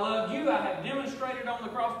 I love you. I have demonstrated on the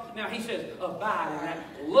cross. Now he says, abide in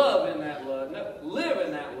that, love in that love, live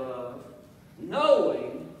in that love,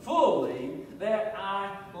 knowing fully that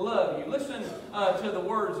I love you. Listen to the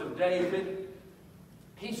words of David.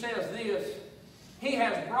 He says this, He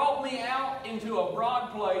has brought me out into a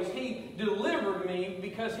broad place. He delivered me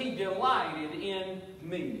because He delighted in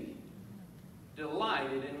me.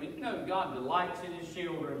 Delighted in me. You know, God delights in His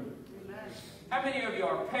children. How many of you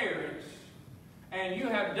are parents and you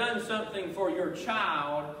have done something for your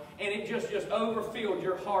child and it just overfilled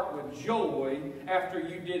your heart with joy after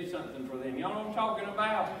you did something for them? You know what I'm talking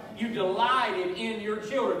about? You delighted in your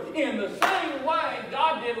children. In the same way,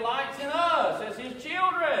 God delights in us as His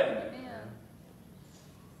children.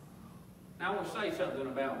 Now I want to say something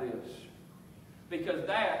about this, because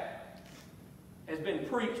that has been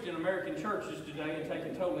preached in American churches today and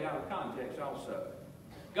taken totally out of context also.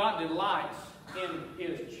 God delights in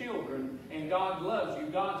His children, and God loves you.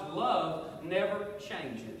 God's love never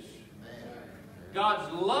changes.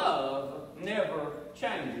 God's love never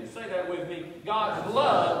changes. Say that with me. God's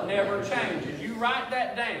love never changes. You write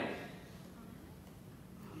that down.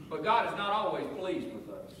 But God is not always pleased with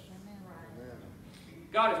us.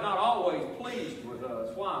 God is not always pleased with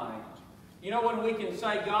us. Why? You know when we can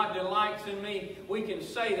say God delights in me, we can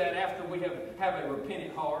say that after we have a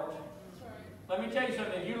repentant heart. Let me tell you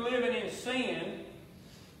something. If you're living in sin,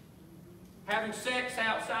 having sex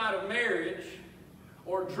outside of marriage,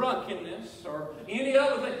 or drunkenness, or any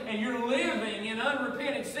other thing, and you're living in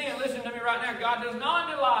unrepentant sin, listen to me right now, God does not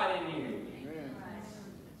delight in you.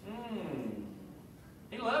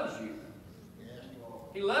 He loves you.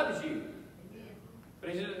 He loves you.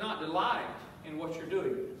 But He does not delight in what you're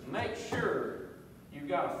doing. Make sure you've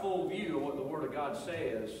got a full view of what the Word of God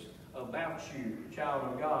says about you, child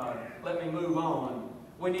of God. Let me move on.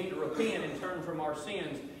 We need to repent and turn from our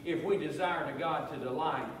sins if we desire to God to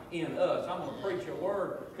delight in us. I'm going to preach a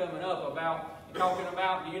word coming up about talking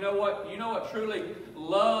about, you know what truly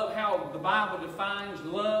love, how the Bible defines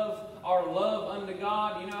love, our love unto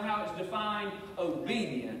God. You know how it's defined?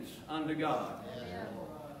 Obedience unto God.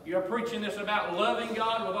 You're preaching this about loving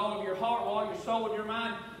God with all of your heart, with all your soul, with your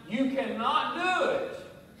mind. You cannot do it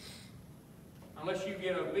unless you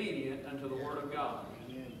get obedient unto the Word of God.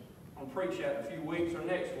 I'm going to preach that in a few weeks or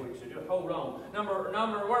next week, so just hold on. Number,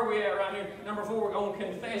 where are we at right here? Number 4, we're on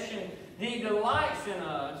confession. He delights in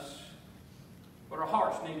us, but our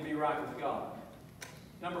hearts need to be right with God.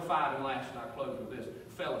 Number 5, and last, and I'll close with this,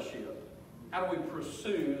 fellowship. How do we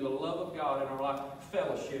pursue the love of God in our life?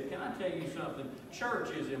 Fellowship. Can I tell you something? Church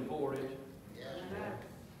is important.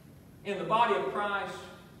 In the body of Christ,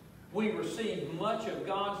 we receive much of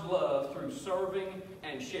God's love through serving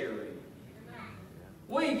and sharing.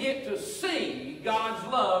 We get to see God's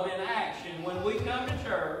love in action when we come to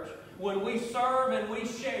church, when we serve and we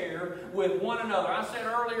share with one another. I said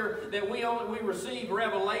earlier that we receive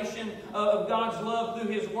revelation of God's love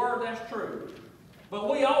through His Word. That's true. But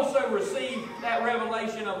we also receive that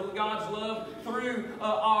revelation of God's love through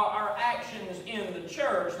our actions in the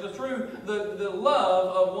church, through the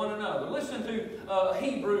love of one another. Listen to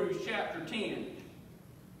Hebrews chapter 10.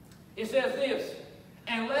 It says this,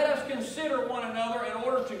 and let us consider one another in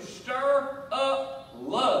order to stir up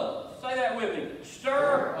love. Say that with me.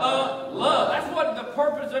 Stir up love. That's what the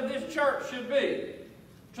purpose of this church should be.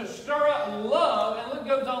 To stir up love, and it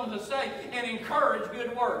goes on to say, and encourage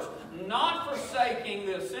good works. Not forsaking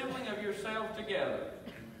the assembling of yourselves together.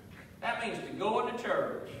 That means to go into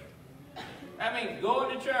church. That means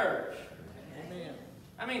going to church. Amen.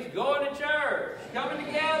 That means going to church, coming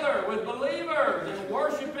together with believers and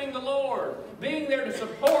worshiping the Lord, being there to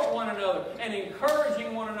support one another and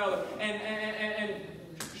encouraging one another and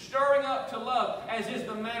stirring up to love, as is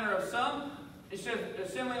the manner of some. It says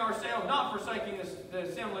assembling ourselves, not forsaking the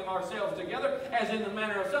assembling ourselves together, as in the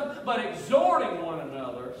manner of some, but exhorting one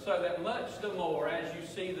another, so that much the more as you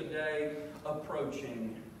see the day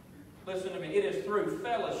approaching. Listen to me. It is through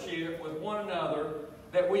fellowship with one another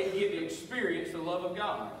that we get to experience the love of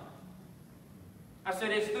God. I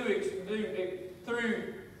said it's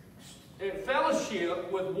through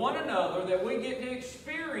fellowship with one another that we get to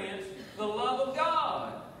experience the love of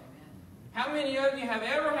God. How many of you have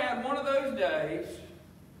ever had one of those days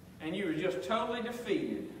and you were just totally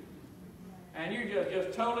defeated? And you're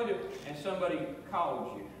just totally and somebody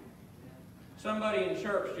called you. Somebody in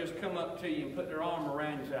church just come up to you and put their arm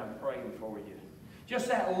around you and say, I'm praying for you. Just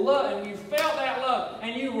that love, and you felt that love,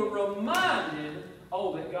 and you were reminded,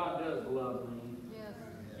 oh, that God does love me. Yes.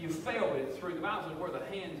 You felt it through the Bible says we're the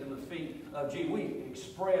hands and the feet of Jesus. We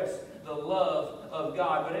express the love of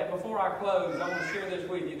God. But before I close, I want to share this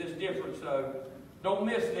with you, this difference though. Don't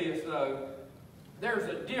miss this though. There's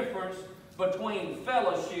a difference between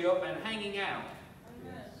fellowship and hanging out.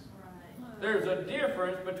 There's a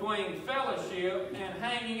difference between fellowship and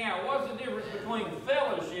hanging out. What's the difference between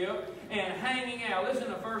fellowship and hanging out? Listen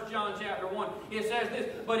to 1 John chapter 1. It says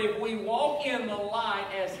this, but if we walk in the light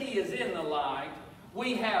as He is in the light,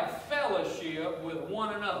 we have fellowship with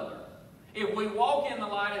one another. If we walk in the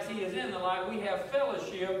light as He is in the light, we have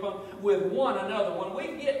fellowship with one another. When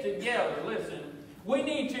we get together, listen, we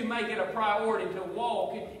need to make it a priority to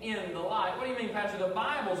walk in the light. What do you mean, Pastor? The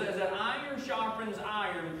Bible says that iron sharpens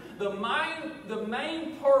iron. The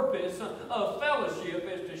main purpose of fellowship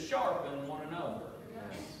is to sharpen one another.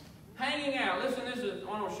 Yes. Hanging out, listen,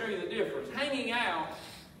 I want to show you the difference. Hanging out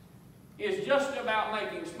is just about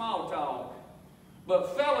making small talk,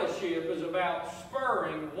 but fellowship is about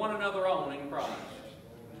spurring one another on in Christ.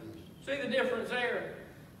 See the difference there?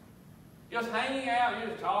 Just hanging out, you're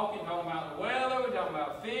just talking about the weather, we're talking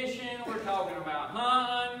about fishing, we're talking about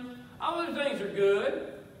hunting. All those things are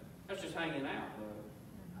good. That's just hanging out.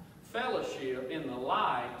 Fellowship in the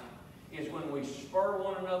light is when we spur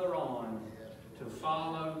one another on to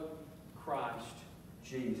follow Christ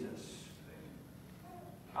Jesus.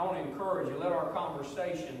 I want to encourage you, let our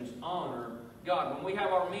conversations honor God. When we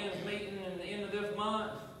have our men's meeting at the end of this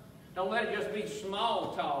month, don't let it just be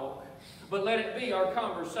small talk, but let it be our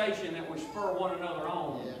conversation that we spur one another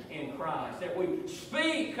on in Christ. That we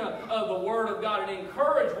speak of the Word of God and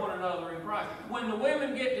encourage one another in Christ. When the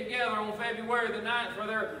women get together on February the 9th for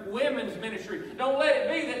their women's ministry, don't let it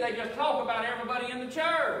be that they just talk about everybody in the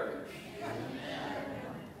church.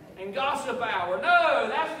 And gossip hour. No,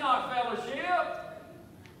 that's not fellowship.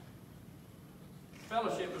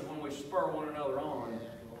 Fellowship is when we spur one another on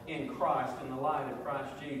in Christ, in the light of Christ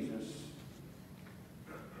Jesus.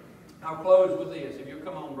 I'll close with this. If you'll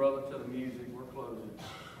come on, brother, to the music, we're closing.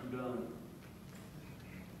 I'm done.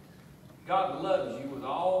 God loves you with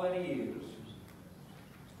all that He is.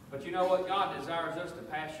 But you know what? God desires us to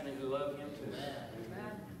passionately love Him too.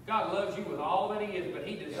 God loves you with all that He is, but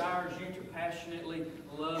He desires you to passionately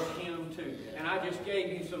love Him too. And I just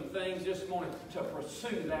gave you some things this morning to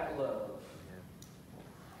pursue that love.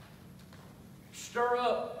 Stir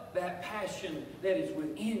up that passion that is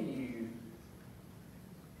within you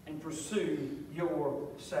and pursue your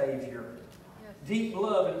Savior. Yes. Deep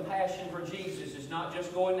love and passion for Jesus is not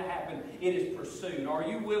just going to happen, it is pursued. Are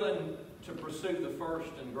you willing to pursue the first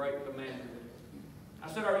and great commandment?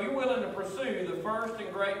 I said, are you willing to pursue the first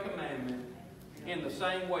and great commandment in the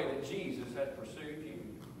same way that Jesus has pursued you?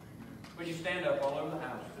 Would you stand up all over the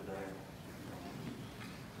house today?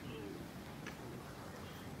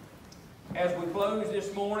 As we close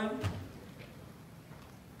this morning,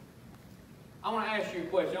 I want to ask you a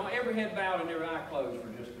question. I want every head bowed and every eye closed for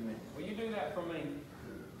just a minute. Will you do that for me?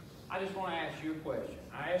 I just want to ask you a question.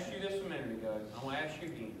 I asked you this a minute ago. I want to ask you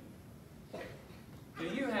again. Do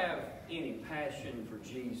you have any passion for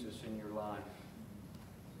Jesus in your life?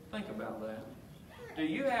 Think about that. Do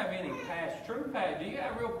you have any passion, true passion? Do you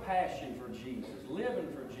have real passion for Jesus, living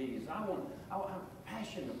for Jesus? I have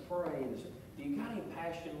passion to pray. Do you got any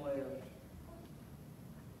passion left?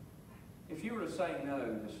 If you were to say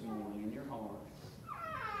no this morning in your heart,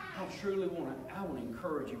 I truly want to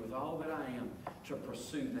encourage you with all that I am to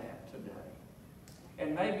pursue that today.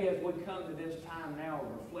 And maybe as we come to this time now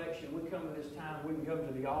of reflection, we come to this time, we can come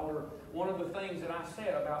to the altar. One of the things that I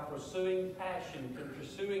said about pursuing passion and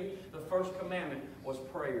pursuing the first commandment was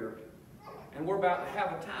prayer. And we're about to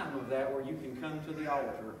have a time of that where you can come to the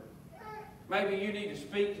altar. Maybe you need to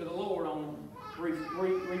speak to the Lord on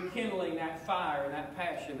rekindling that fire and that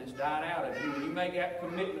passion that's died out of you. And you make that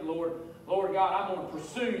commitment, Lord God, I'm going to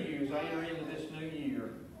pursue you as I enter into this new year.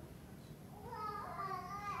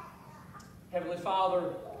 Heavenly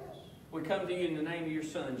Father, we come to you in the name of your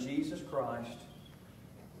Son, Jesus Christ.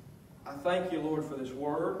 I thank you, Lord, for this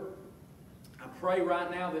word. I pray right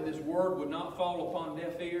now that this word would not fall upon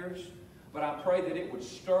deaf ears, but I pray that it would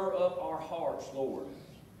stir up our hearts, Lord.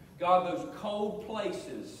 God, those cold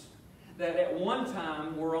places that at one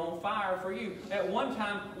time were on fire for you. At one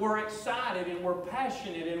time we're excited and we're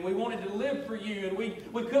passionate and we wanted to live for you, and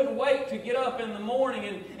we couldn't wait to get up in the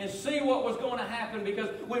morning and see what was going to happen because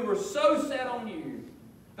we were so set on you.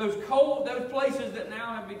 Those places that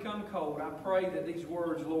now have become cold, I pray that these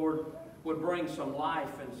words, Lord, would bring some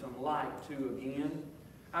life and some light to again.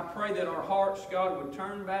 I pray that our hearts, God, would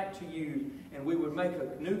turn back to you and we would make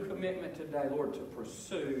a new commitment today, Lord, to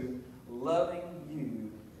pursue loving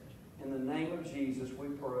you. In the name of Jesus, we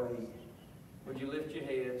pray. Would you lift your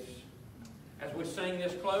heads? As we sing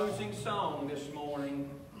this closing song this morning,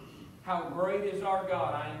 how great is our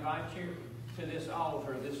God, I invite you to this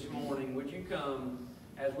altar this morning. Would you come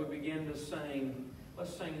as we begin to sing?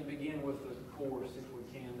 Let's sing and begin with the chorus if we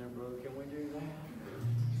can there, brother. Can we do that?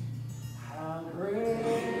 How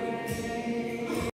great